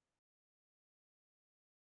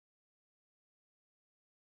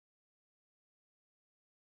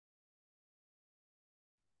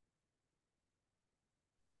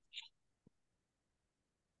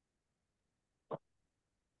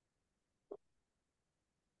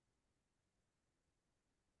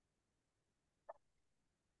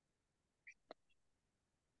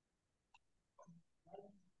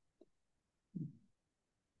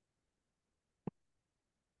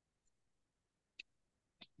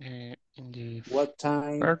 In the What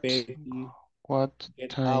time first, Betty what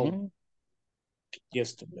get out time?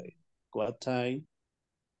 yesterday? What time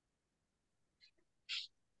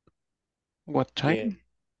What time?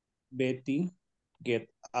 Betty get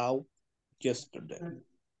out yesterday?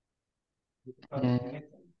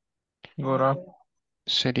 Got up.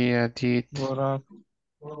 Sería did Got up.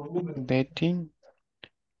 Betty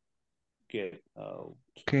Get out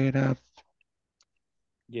get up?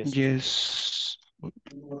 yesterday. Yes.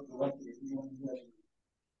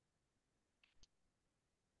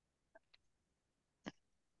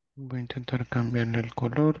 Voy a intentar cambiarle el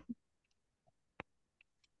color.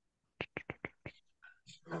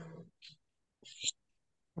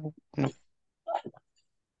 No.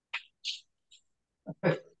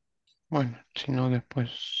 Bueno, si no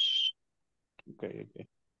después. Okay.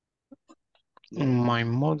 My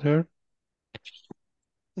mother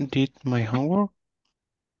did my homework.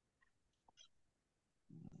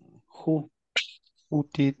 Who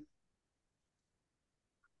Did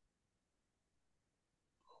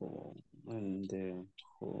and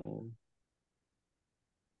who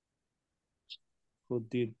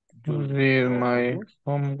did your Did my homework?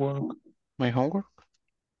 homework. my homework?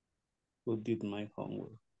 Who did my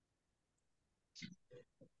homework?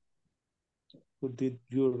 Who did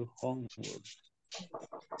your homework?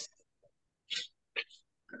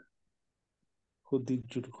 Who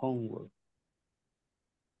did your homework?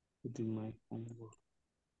 Who did my homework?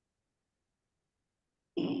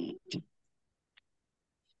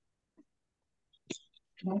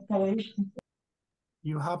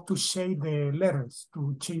 You have to shade the letters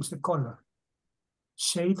to change the color.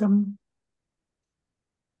 Shade them.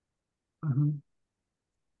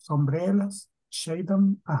 Sombrelas, shade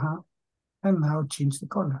them. And now change the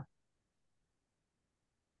color.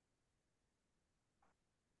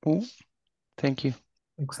 Oh, thank you.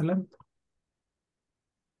 Excellent.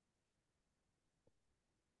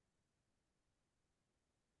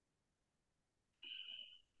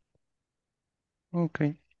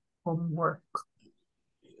 Okay. Homework.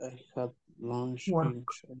 I had lunch Work. in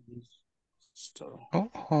Chinese store.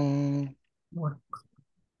 Oh, Work.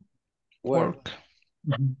 work.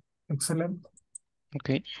 Excellent.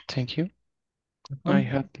 Okay, thank you. I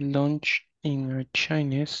had lunch in a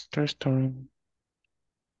Chinese restaurant.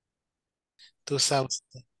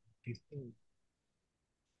 2015.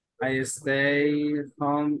 I stayed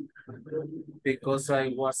home because I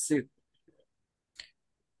was sick.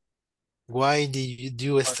 Why did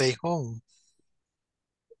you stay home?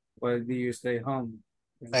 Why do you stay home?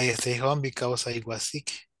 I stay home because I was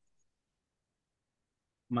sick.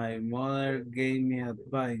 My mother gave me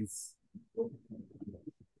advice.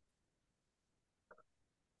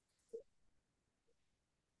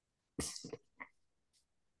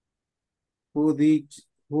 Who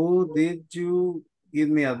did you give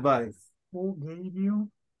me advice? Who gave you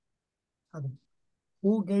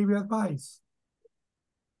advice?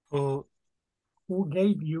 Who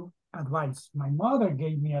gave you advice? My mother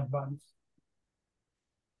gave me advice.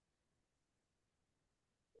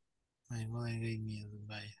 My mother gave me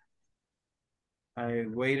advice. I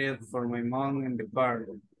waited for my mom in the car.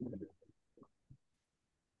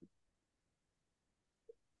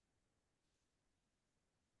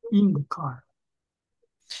 In the car.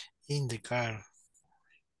 In the car.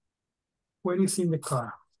 Where is in the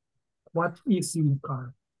car? What is in the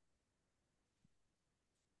car?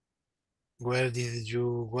 Where did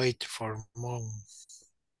you wait for mom?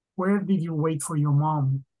 Where did you wait for your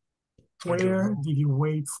mom? Where did you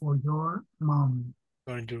wait for your mom?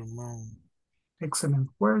 For your mom. Excellent.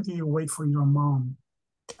 Where did you wait for your mom?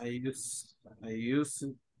 I used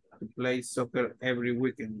to play soccer every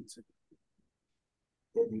weekend.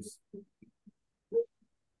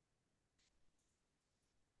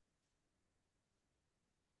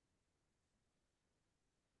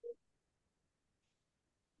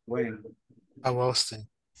 When? How often?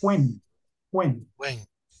 When? When?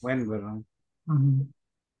 When,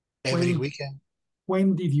 Every weekend.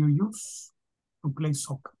 When did you use to play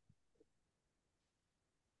soccer?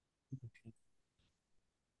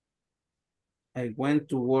 I went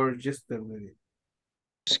to work yesterday.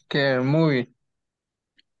 Scare movie.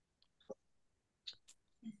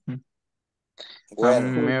 When?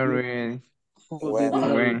 I'm married. Who did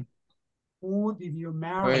marry? When? Who did you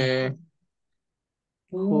marry?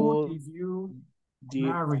 Who did you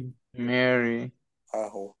marry? Marry.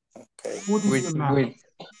 Oh, okay. Who did you marry? With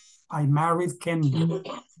I married Kenny.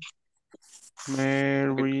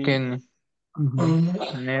 Mary. Kenny.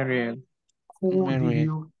 Married.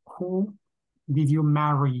 Who did you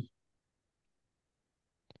marry?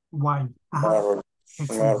 Why? Married.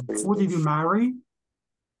 Excellent. Married. Who did you marry?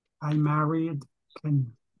 I married Kenny.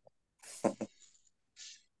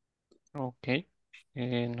 Okay.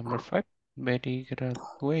 And number 5. Betty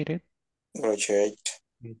graduated Graduate.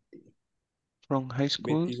 from high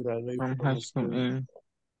school. Betty graduated From from high high school school. in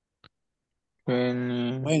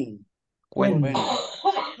 20. When?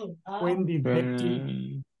 When did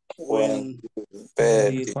Betty? 20. When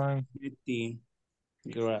Betty. did Betty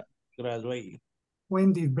graduate?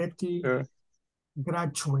 When did Betty Sure.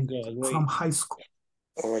 graduate from high school?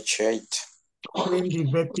 Graduate. When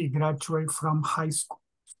did Betty graduate from high school?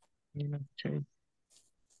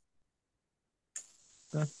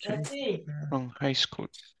 From high school.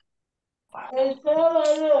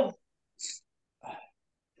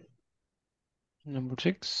 Number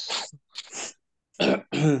 6.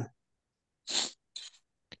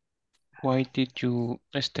 Why did you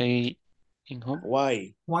stay in home?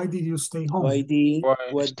 Why? Why did you stay home? Why did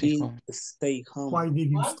Stay home. stay home? Why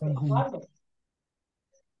did you stay home?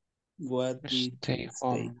 What did Stay you stay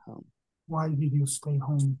home. home? Why did you stay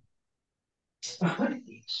home?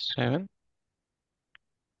 7.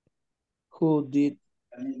 Who did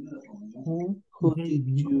Who gave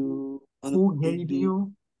did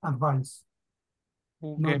you advice?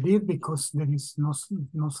 Who No gave did because there is no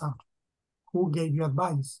subject. Who gave you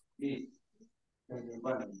advice?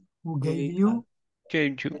 Who gave you?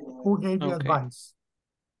 gave you? Who gave you Okay. advice?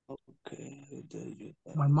 Okay, who did you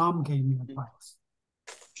My mom gave me advice.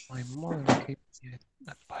 My mom gave me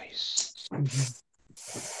advice.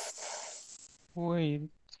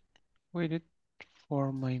 Waited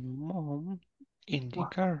for my mom in the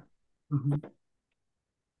car.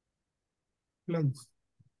 Please.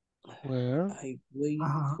 Where? I wait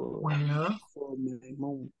for Where? my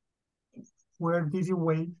mom. Where did you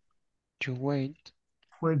wait? You wait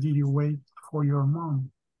Where did you wait for your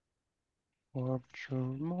mom? for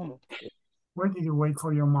your mom. Where did you wait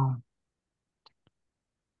for your mom?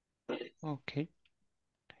 Okay.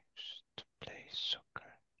 Just play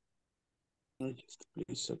soccer. I just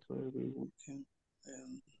play soccer every weekend.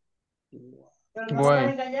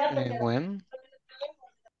 When?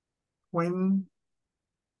 When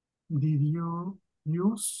did you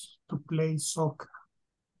use to play soccer?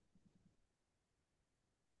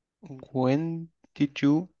 When did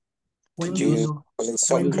you When did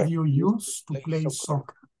you use to play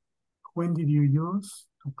soccer? When did you use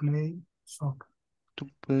to play soccer? to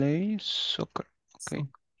play soccer? Okay.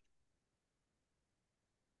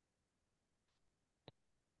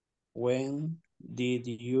 When did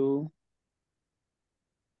you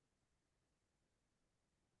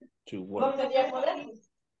to work?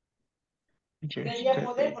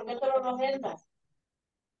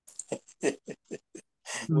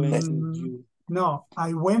 When did you? No,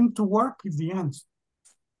 I went to work is the answer.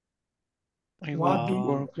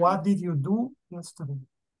 What did you do yesterday?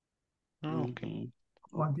 Oh, okay.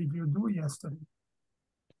 What did you do yesterday?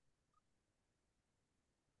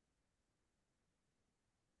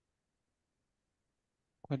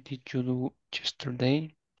 What did you do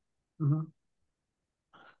yesterday?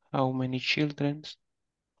 How many children?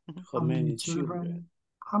 How many children?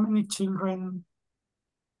 How many children?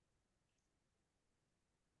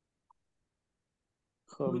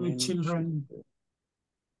 How many children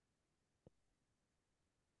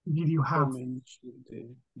did you have? How many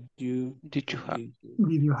children did you have?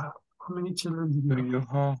 Did you have? How many children did you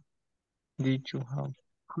have? Did you have?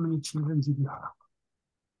 How many children did you have?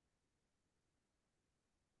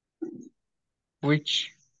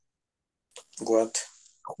 Which? What?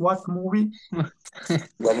 What movie?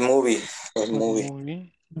 What movie? What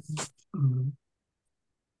movie?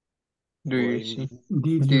 Do you see?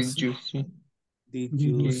 Did you see? Did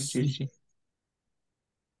you see?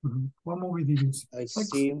 What movie did you see? I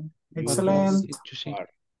see. Excellent. Did you see?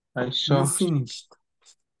 I saw. You finished.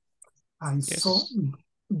 I saw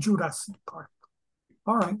Jurassic Park.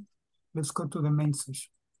 All right, let's go to the main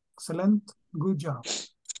session. Excellent. Good job.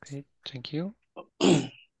 Okay, thank you.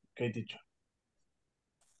 Okay, teacher.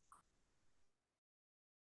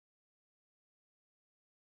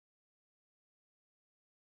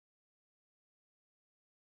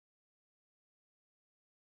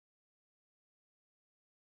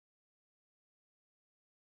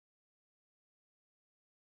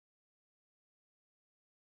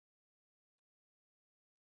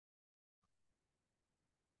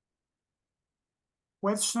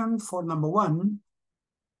 Question for number 1.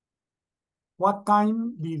 What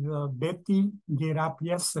time did Betty get up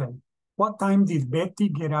yesterday? What time did Betty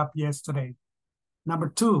get up yesterday? Number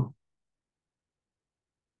 2.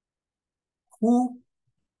 Who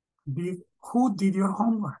did your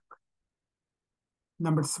homework?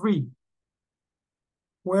 Number 3.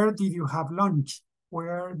 Where did you have lunch?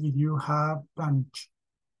 Where did you have lunch?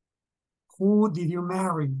 Who did you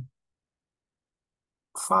marry?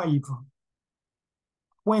 5.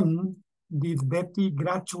 When did Betty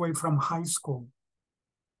graduate from high school?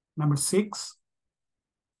 Number 6.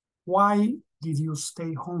 Why did you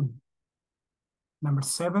stay home? Number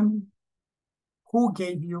 7. Who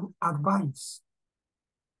gave you advice?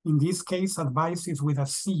 In this case, advice is with a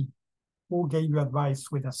C. Who gave you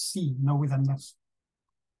advice with a C, not with an S?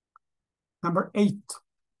 Number 8.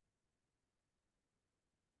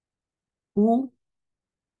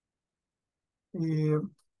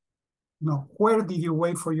 Where did you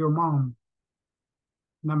wait for your mom?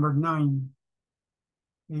 Number 9.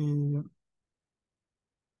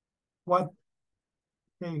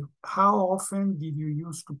 How often did you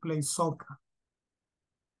used to play soccer?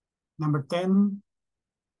 Number 10.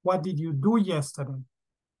 What did you do yesterday?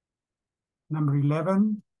 Number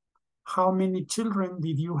 11. How many children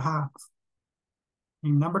did you have?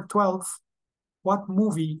 And number 12. What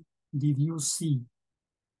movie did you see?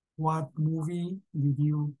 What movie did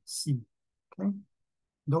you see? Okay,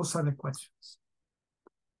 those are the questions.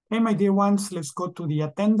 Okay, my dear ones, let's go to the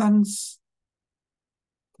attendance.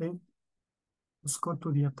 Okay, let's go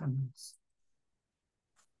to the attendance.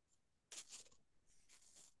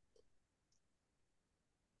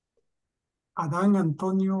 Adán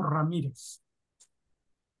Antonio Ramírez.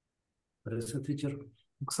 Present, teacher.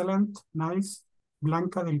 Excellent, nice.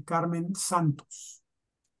 Blanca del Carmen Santos.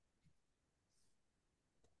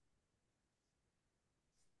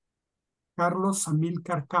 Carlos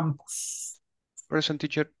Amílcar Campos. Present,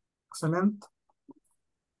 teacher. Excellent.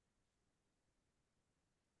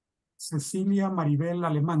 Cecilia Maribel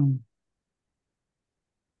Alemán.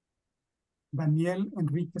 Daniel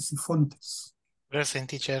Enrique Cifontes. Present,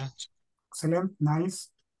 teacher. Excellent, nice.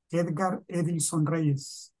 Edgar Edilson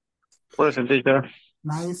Reyes. Present, teacher.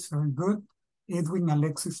 Nice, very good. Edwin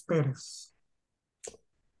Alexis Pérez.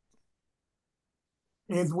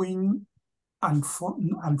 Edwin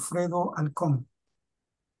Alfredo Alcón.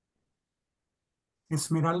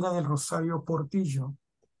 Esmeralda del Rosario Portillo.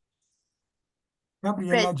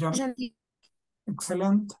 Gabriela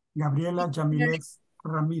Excellent. Gabriela Yamilez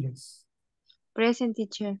Ramírez. Present,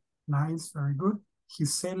 teacher. Nice, very good.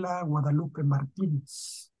 Gisela Guadalupe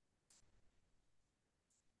Martínez.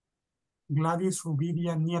 Gladys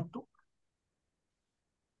Rubidia Nieto.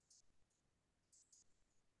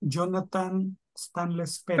 Jonathan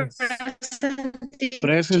Stanles Pérez.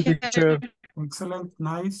 Present, teacher. Excellent,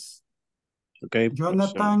 nice. Okay.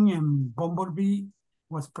 Jonathan and Bumblebee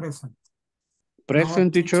was present.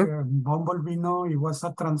 Present, No, teacher. Bumblebee, no, it was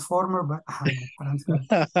a transformer, but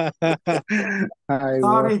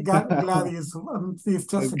Sorry, Gladys, it's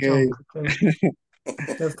just a joke, okay?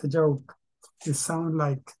 It's just a joke. It sounds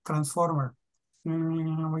like transformer.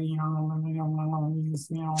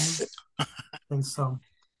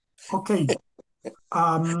 Okay.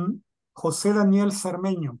 Jose Daniel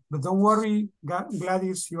Cermeño, but don't worry,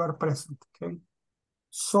 Gladys, you are present, okay?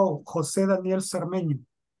 So, Jose Daniel Cermeño.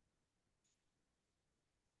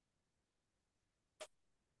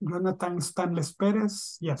 Jonathan Stanles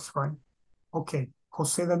Pérez, yes, right? Okay,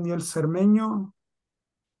 Jose Daniel Cermeño.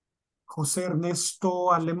 José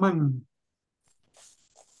Ernesto Alemán.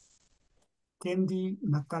 Kendi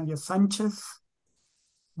Natalia Sánchez.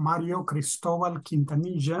 Mario Cristóbal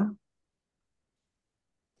Quintanilla.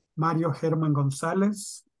 Mario Germán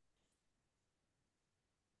González.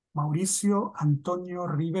 Mauricio Antonio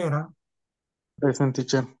Rivera. Present,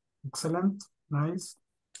 teacher. Excellent, nice.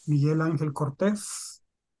 Miguel Ángel Cortés.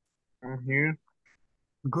 I'm here.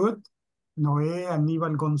 Good. Noé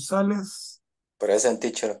Aníbal González. Present,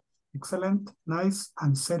 teacher. Excellent, nice.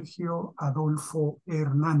 And Sergio Adolfo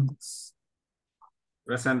Hernández.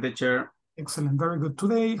 Present, teacher. Excellent, very good.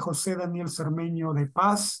 Today, Jose Daniel Cermeño de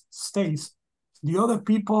Paz stays. The other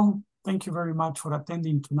people, thank you very much for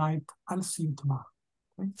attending tonight. I'll see you tomorrow.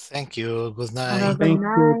 Okay? Thank you. Good night. Thank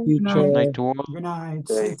you, teacher. Good night. To all. Good night.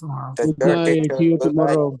 See you tomorrow. Good night. See you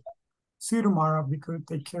tomorrow. See you tomorrow. Be good.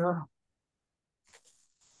 Take care.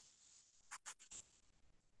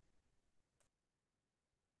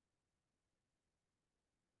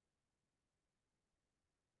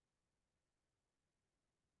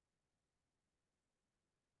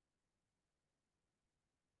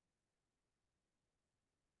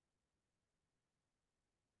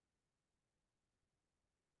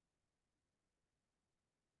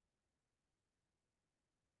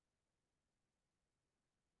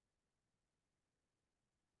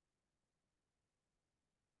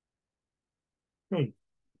 Okay.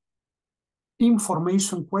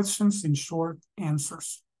 Information questions and short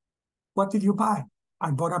answers. What did you buy?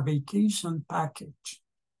 I bought a vacation package.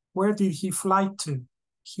 Where did he fly to?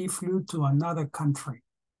 He flew to another country.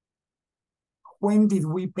 When did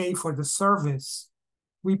we pay for the service?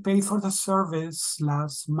 We paid for the service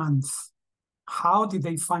last month. How did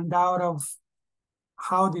they find out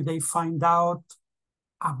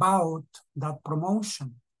about that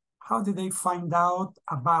promotion? How did they find out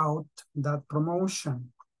about that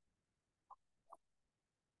promotion?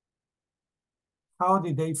 How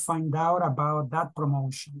did they find out about that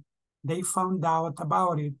promotion? They found out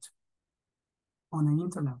about it on the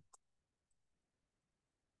internet.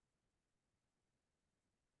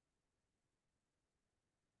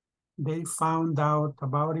 They found out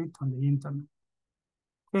about it on the internet.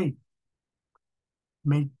 Okay.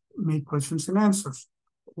 Make questions and answers.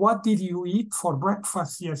 What did you eat for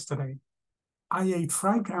breakfast yesterday? I ate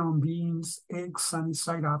fried ground beans, eggs sunny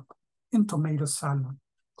side up, and tomato salad.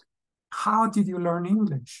 How did you learn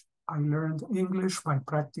English? I learned English by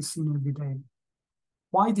practicing every day.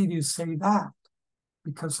 Why did you say that?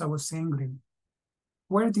 Because I was angry.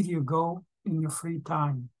 Where did you go in your free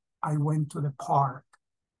time? I went to the park.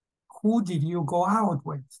 Who did you go out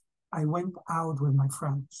with? I went out with my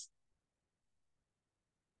friends.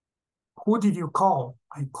 Who did you call?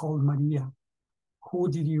 I called Maria.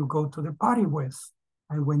 Who did you go to the party with?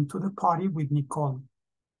 I went to the party with Nicole.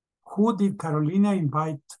 Who did Carolina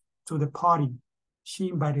invite to the party? She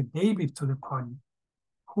invited David to the party.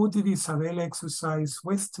 Who did Isabel exercise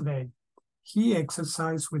with today? He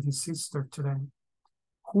exercised with his sister today.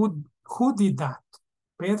 Who did that?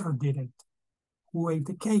 Pedro did it. Who ate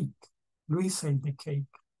the cake? Luis ate the cake.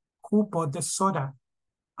 Who bought the soda?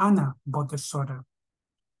 Anna bought the soda.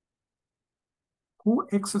 Who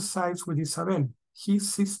exercised with Isabel?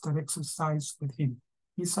 His sister exercised with him.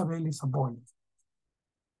 Isabel is a boy.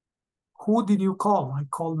 Who did you call? I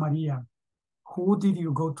called Maria. Who did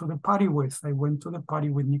you go to the party with? I went to the party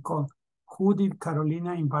with Nicole. Who did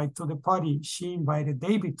Carolina invite to the party? She invited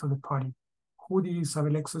David to the party. Who did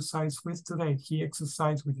Isabel exercise with today? He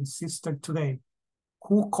exercised with his sister today.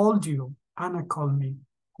 Who called you? Anna called me.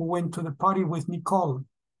 Who went to the party with Nicole?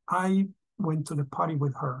 I went to the party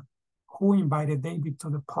with her. Who invited David to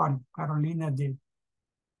the party? Carolina did.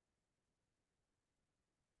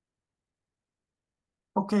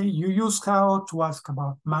 Okay, you use how to ask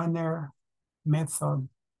about manner, method,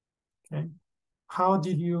 okay? How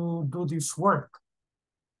did you do this work?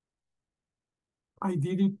 I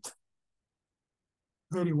did it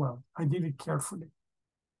very well. I did it carefully.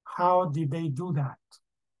 How did they do that?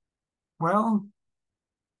 Well,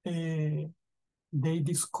 they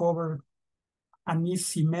discovered an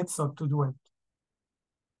easy method to do it.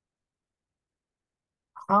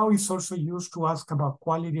 How is also used to ask about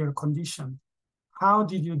quality or condition. How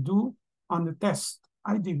did you do on the test?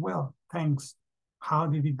 I did well, thanks. How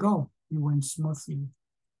did it go? It went smoothly.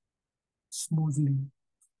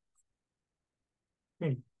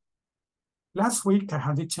 Okay. Last week, I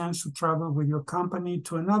had the chance to travel with your company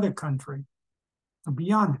to another country. To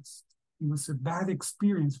be honest, it was a bad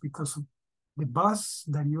experience because the bus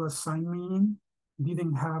that you assigned me in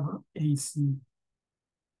didn't have AC.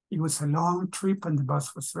 It was a long trip and the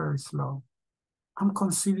bus was very slow. I'm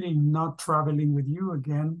considering not traveling with you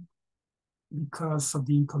again because of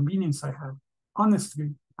the inconvenience I had.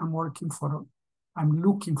 Honestly, I'm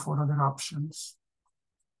looking for other options.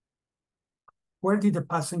 Where did the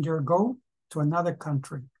passenger go? To another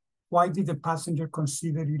country. Why did the passenger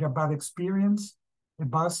consider it a bad experience? The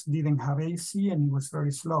bus didn't have AC and it was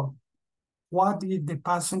very slow. What did the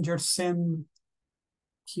passenger send?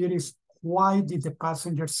 Here is why did the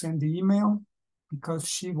passenger send the email? Because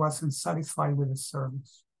she wasn't satisfied with the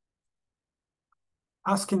service.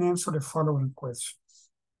 Ask and answer the following questions.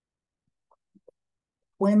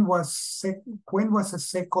 When was the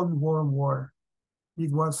Second World War?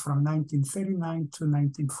 It was from 1939 to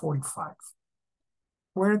 1945.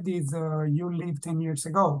 Where did you live 10 years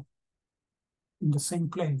ago? In the same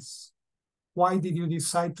place. Why did you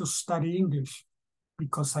decide to study English?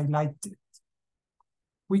 Because I liked it.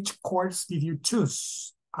 Which course did you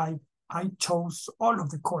choose? I chose all of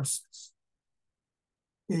the courses.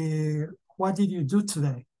 What did you do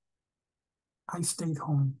today? I stayed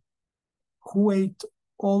home. Who ate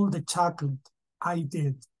all the chocolate? I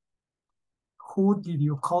did. Who did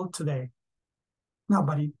you call today?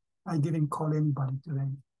 Nobody. I didn't call anybody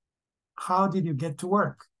today. How did you get to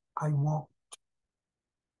work? I walked.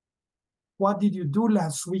 What did you do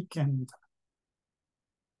last weekend?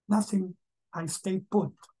 Nothing. I stayed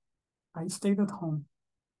put. I stayed at home.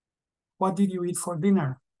 What did you eat for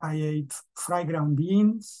dinner? I ate fried ground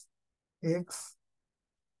beans, eggs,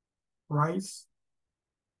 rice,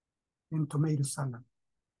 and tomato salad.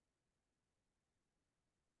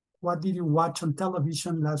 What did you watch on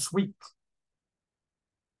television last week?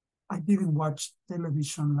 I didn't watch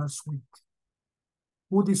television last week.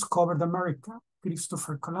 Who discovered America?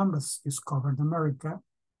 Christopher Columbus discovered America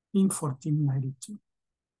in 1492.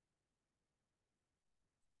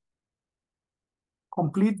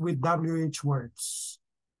 Complete with WH words.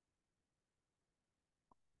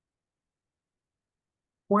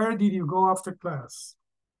 Where did you go after class?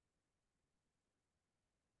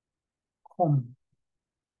 Home.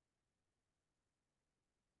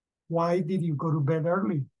 Why did you go to bed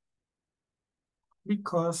early?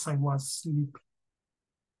 Because I was sleepy.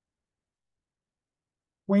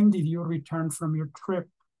 When did you return from your trip?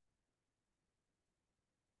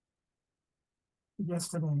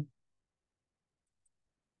 Yesterday.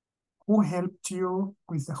 Who helped you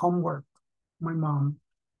with the homework? My mom,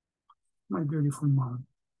 my beautiful mom.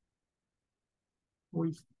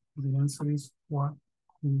 Which the answer is what,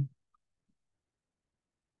 who.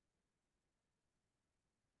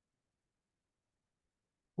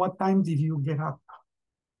 What time did you get up?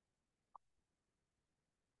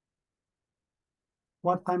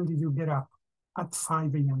 What time did you get up? At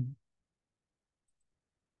 5 a.m.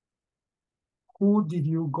 Who did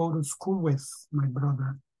you go to school with? My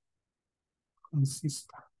brother and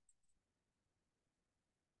sister.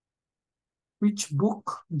 Which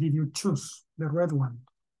book did you choose? The red one.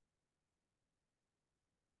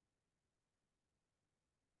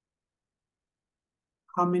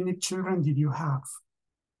 How many children did you have?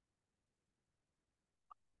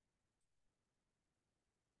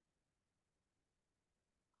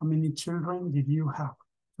 How many children did you have?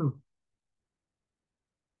 2.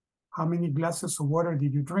 How many glasses of water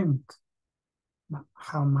did you drink?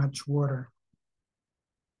 How much water?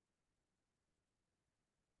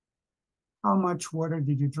 How much water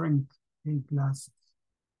did you drink? 8 glasses.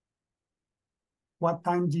 What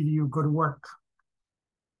time did you go to work?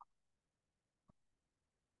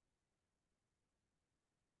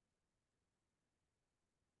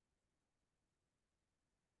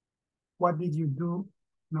 What did you do?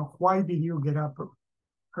 No, why did you get up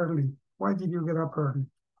early? Why did you get up early?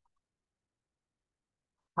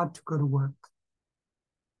 Had to go to work.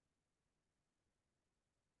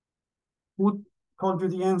 Who told you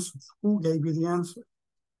the answers? Who gave you the answer?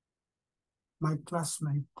 My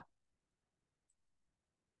classmate.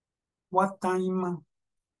 What time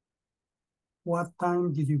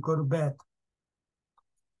did you go to bed?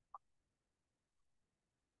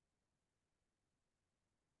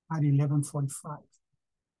 At 11:45.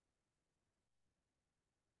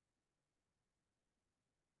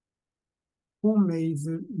 Who made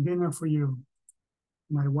the dinner for you?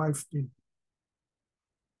 My wife did.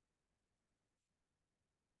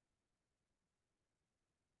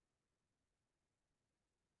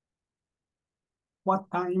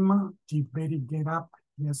 What time did Betty get up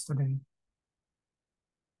yesterday?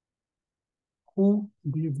 Who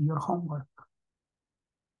did your homework?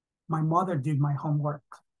 My mother did my homework.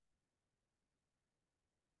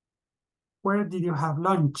 Where did you have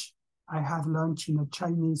lunch? I had lunch in a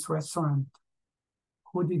Chinese restaurant.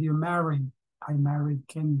 Who did you marry? I married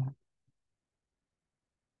Kenya.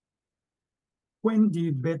 When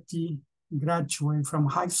did Betty graduate from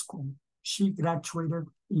high school? She graduated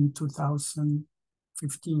in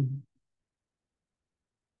 2015.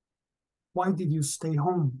 Why did you stay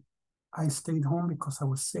home? I stayed home because I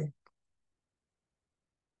was sick.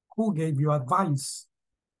 Who gave you advice?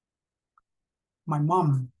 My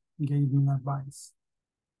mom gave me advice.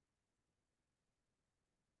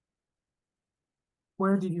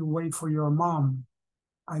 Where did you wait for your mom?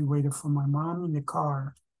 I waited for my mom in the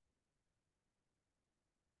car.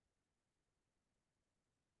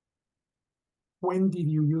 When did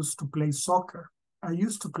you used to play soccer? I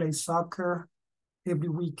used to play soccer every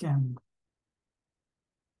weekend.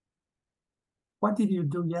 What did you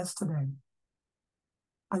do yesterday?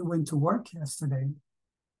 I went to work yesterday.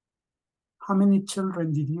 How many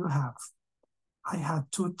children did you have? I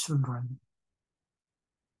had 2 children.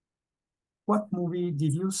 What movie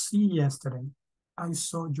did you see yesterday? I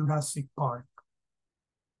saw Jurassic Park.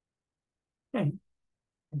 Okay,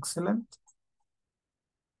 excellent.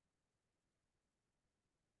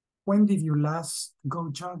 When did you last go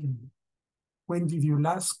jogging? When did you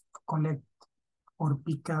last collect or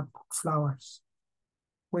pick up flowers?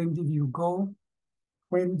 When did you go?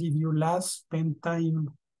 When did you last spend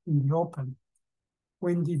time in the open?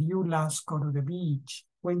 When did you last go to the beach?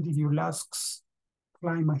 When did you last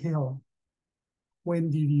climb a hill?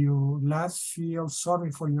 When did you last feel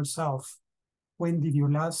sorry for yourself? When did you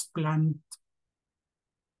last plant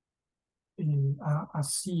a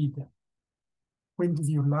seed When did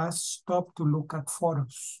you last stop to look at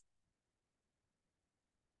photos?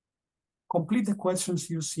 Complete the questions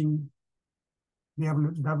using the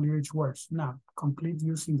WH words. Now, complete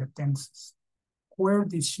using the tenses. Where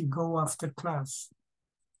did she go after class?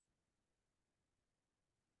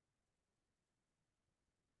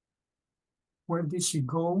 Where did she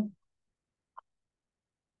go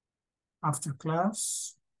after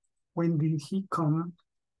class? When did he come?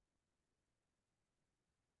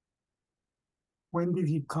 When did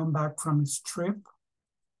he come back from his trip?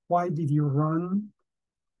 Why did you run?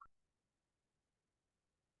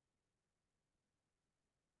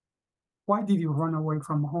 Why did you run away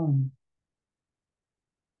from home?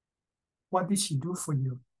 What did she do for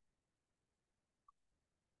you?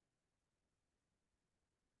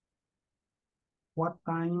 What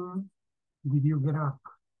time did you get up?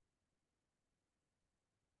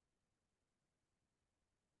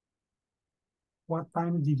 What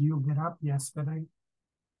time did you get up yesterday?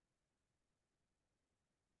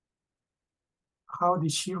 How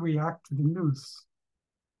did she react to the news?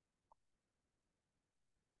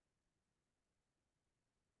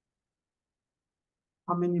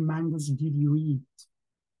 How many mangoes did you eat?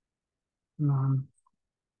 None.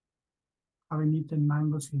 Haven't eaten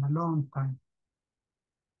mangoes in a long time.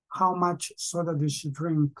 How much soda did she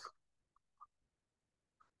drink?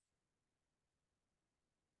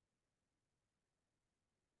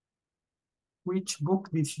 Which book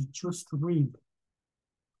did she choose to read?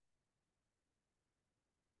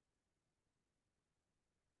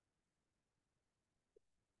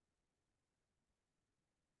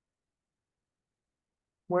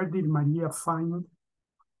 Where did Maria find?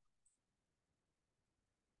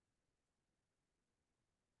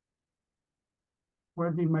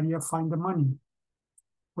 Where did Maria find the money?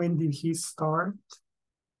 When did he start?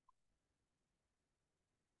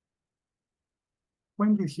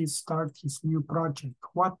 When did he start his new project?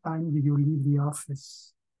 What time did you leave the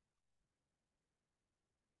office?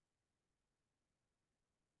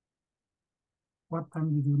 What time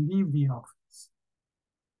did you leave the office?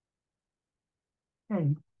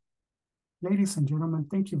 Okay. Ladies and gentlemen,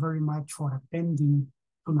 thank you very much for attending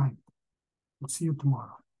tonight. We'll see you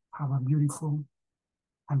tomorrow. Have a beautiful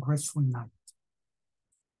and restful night.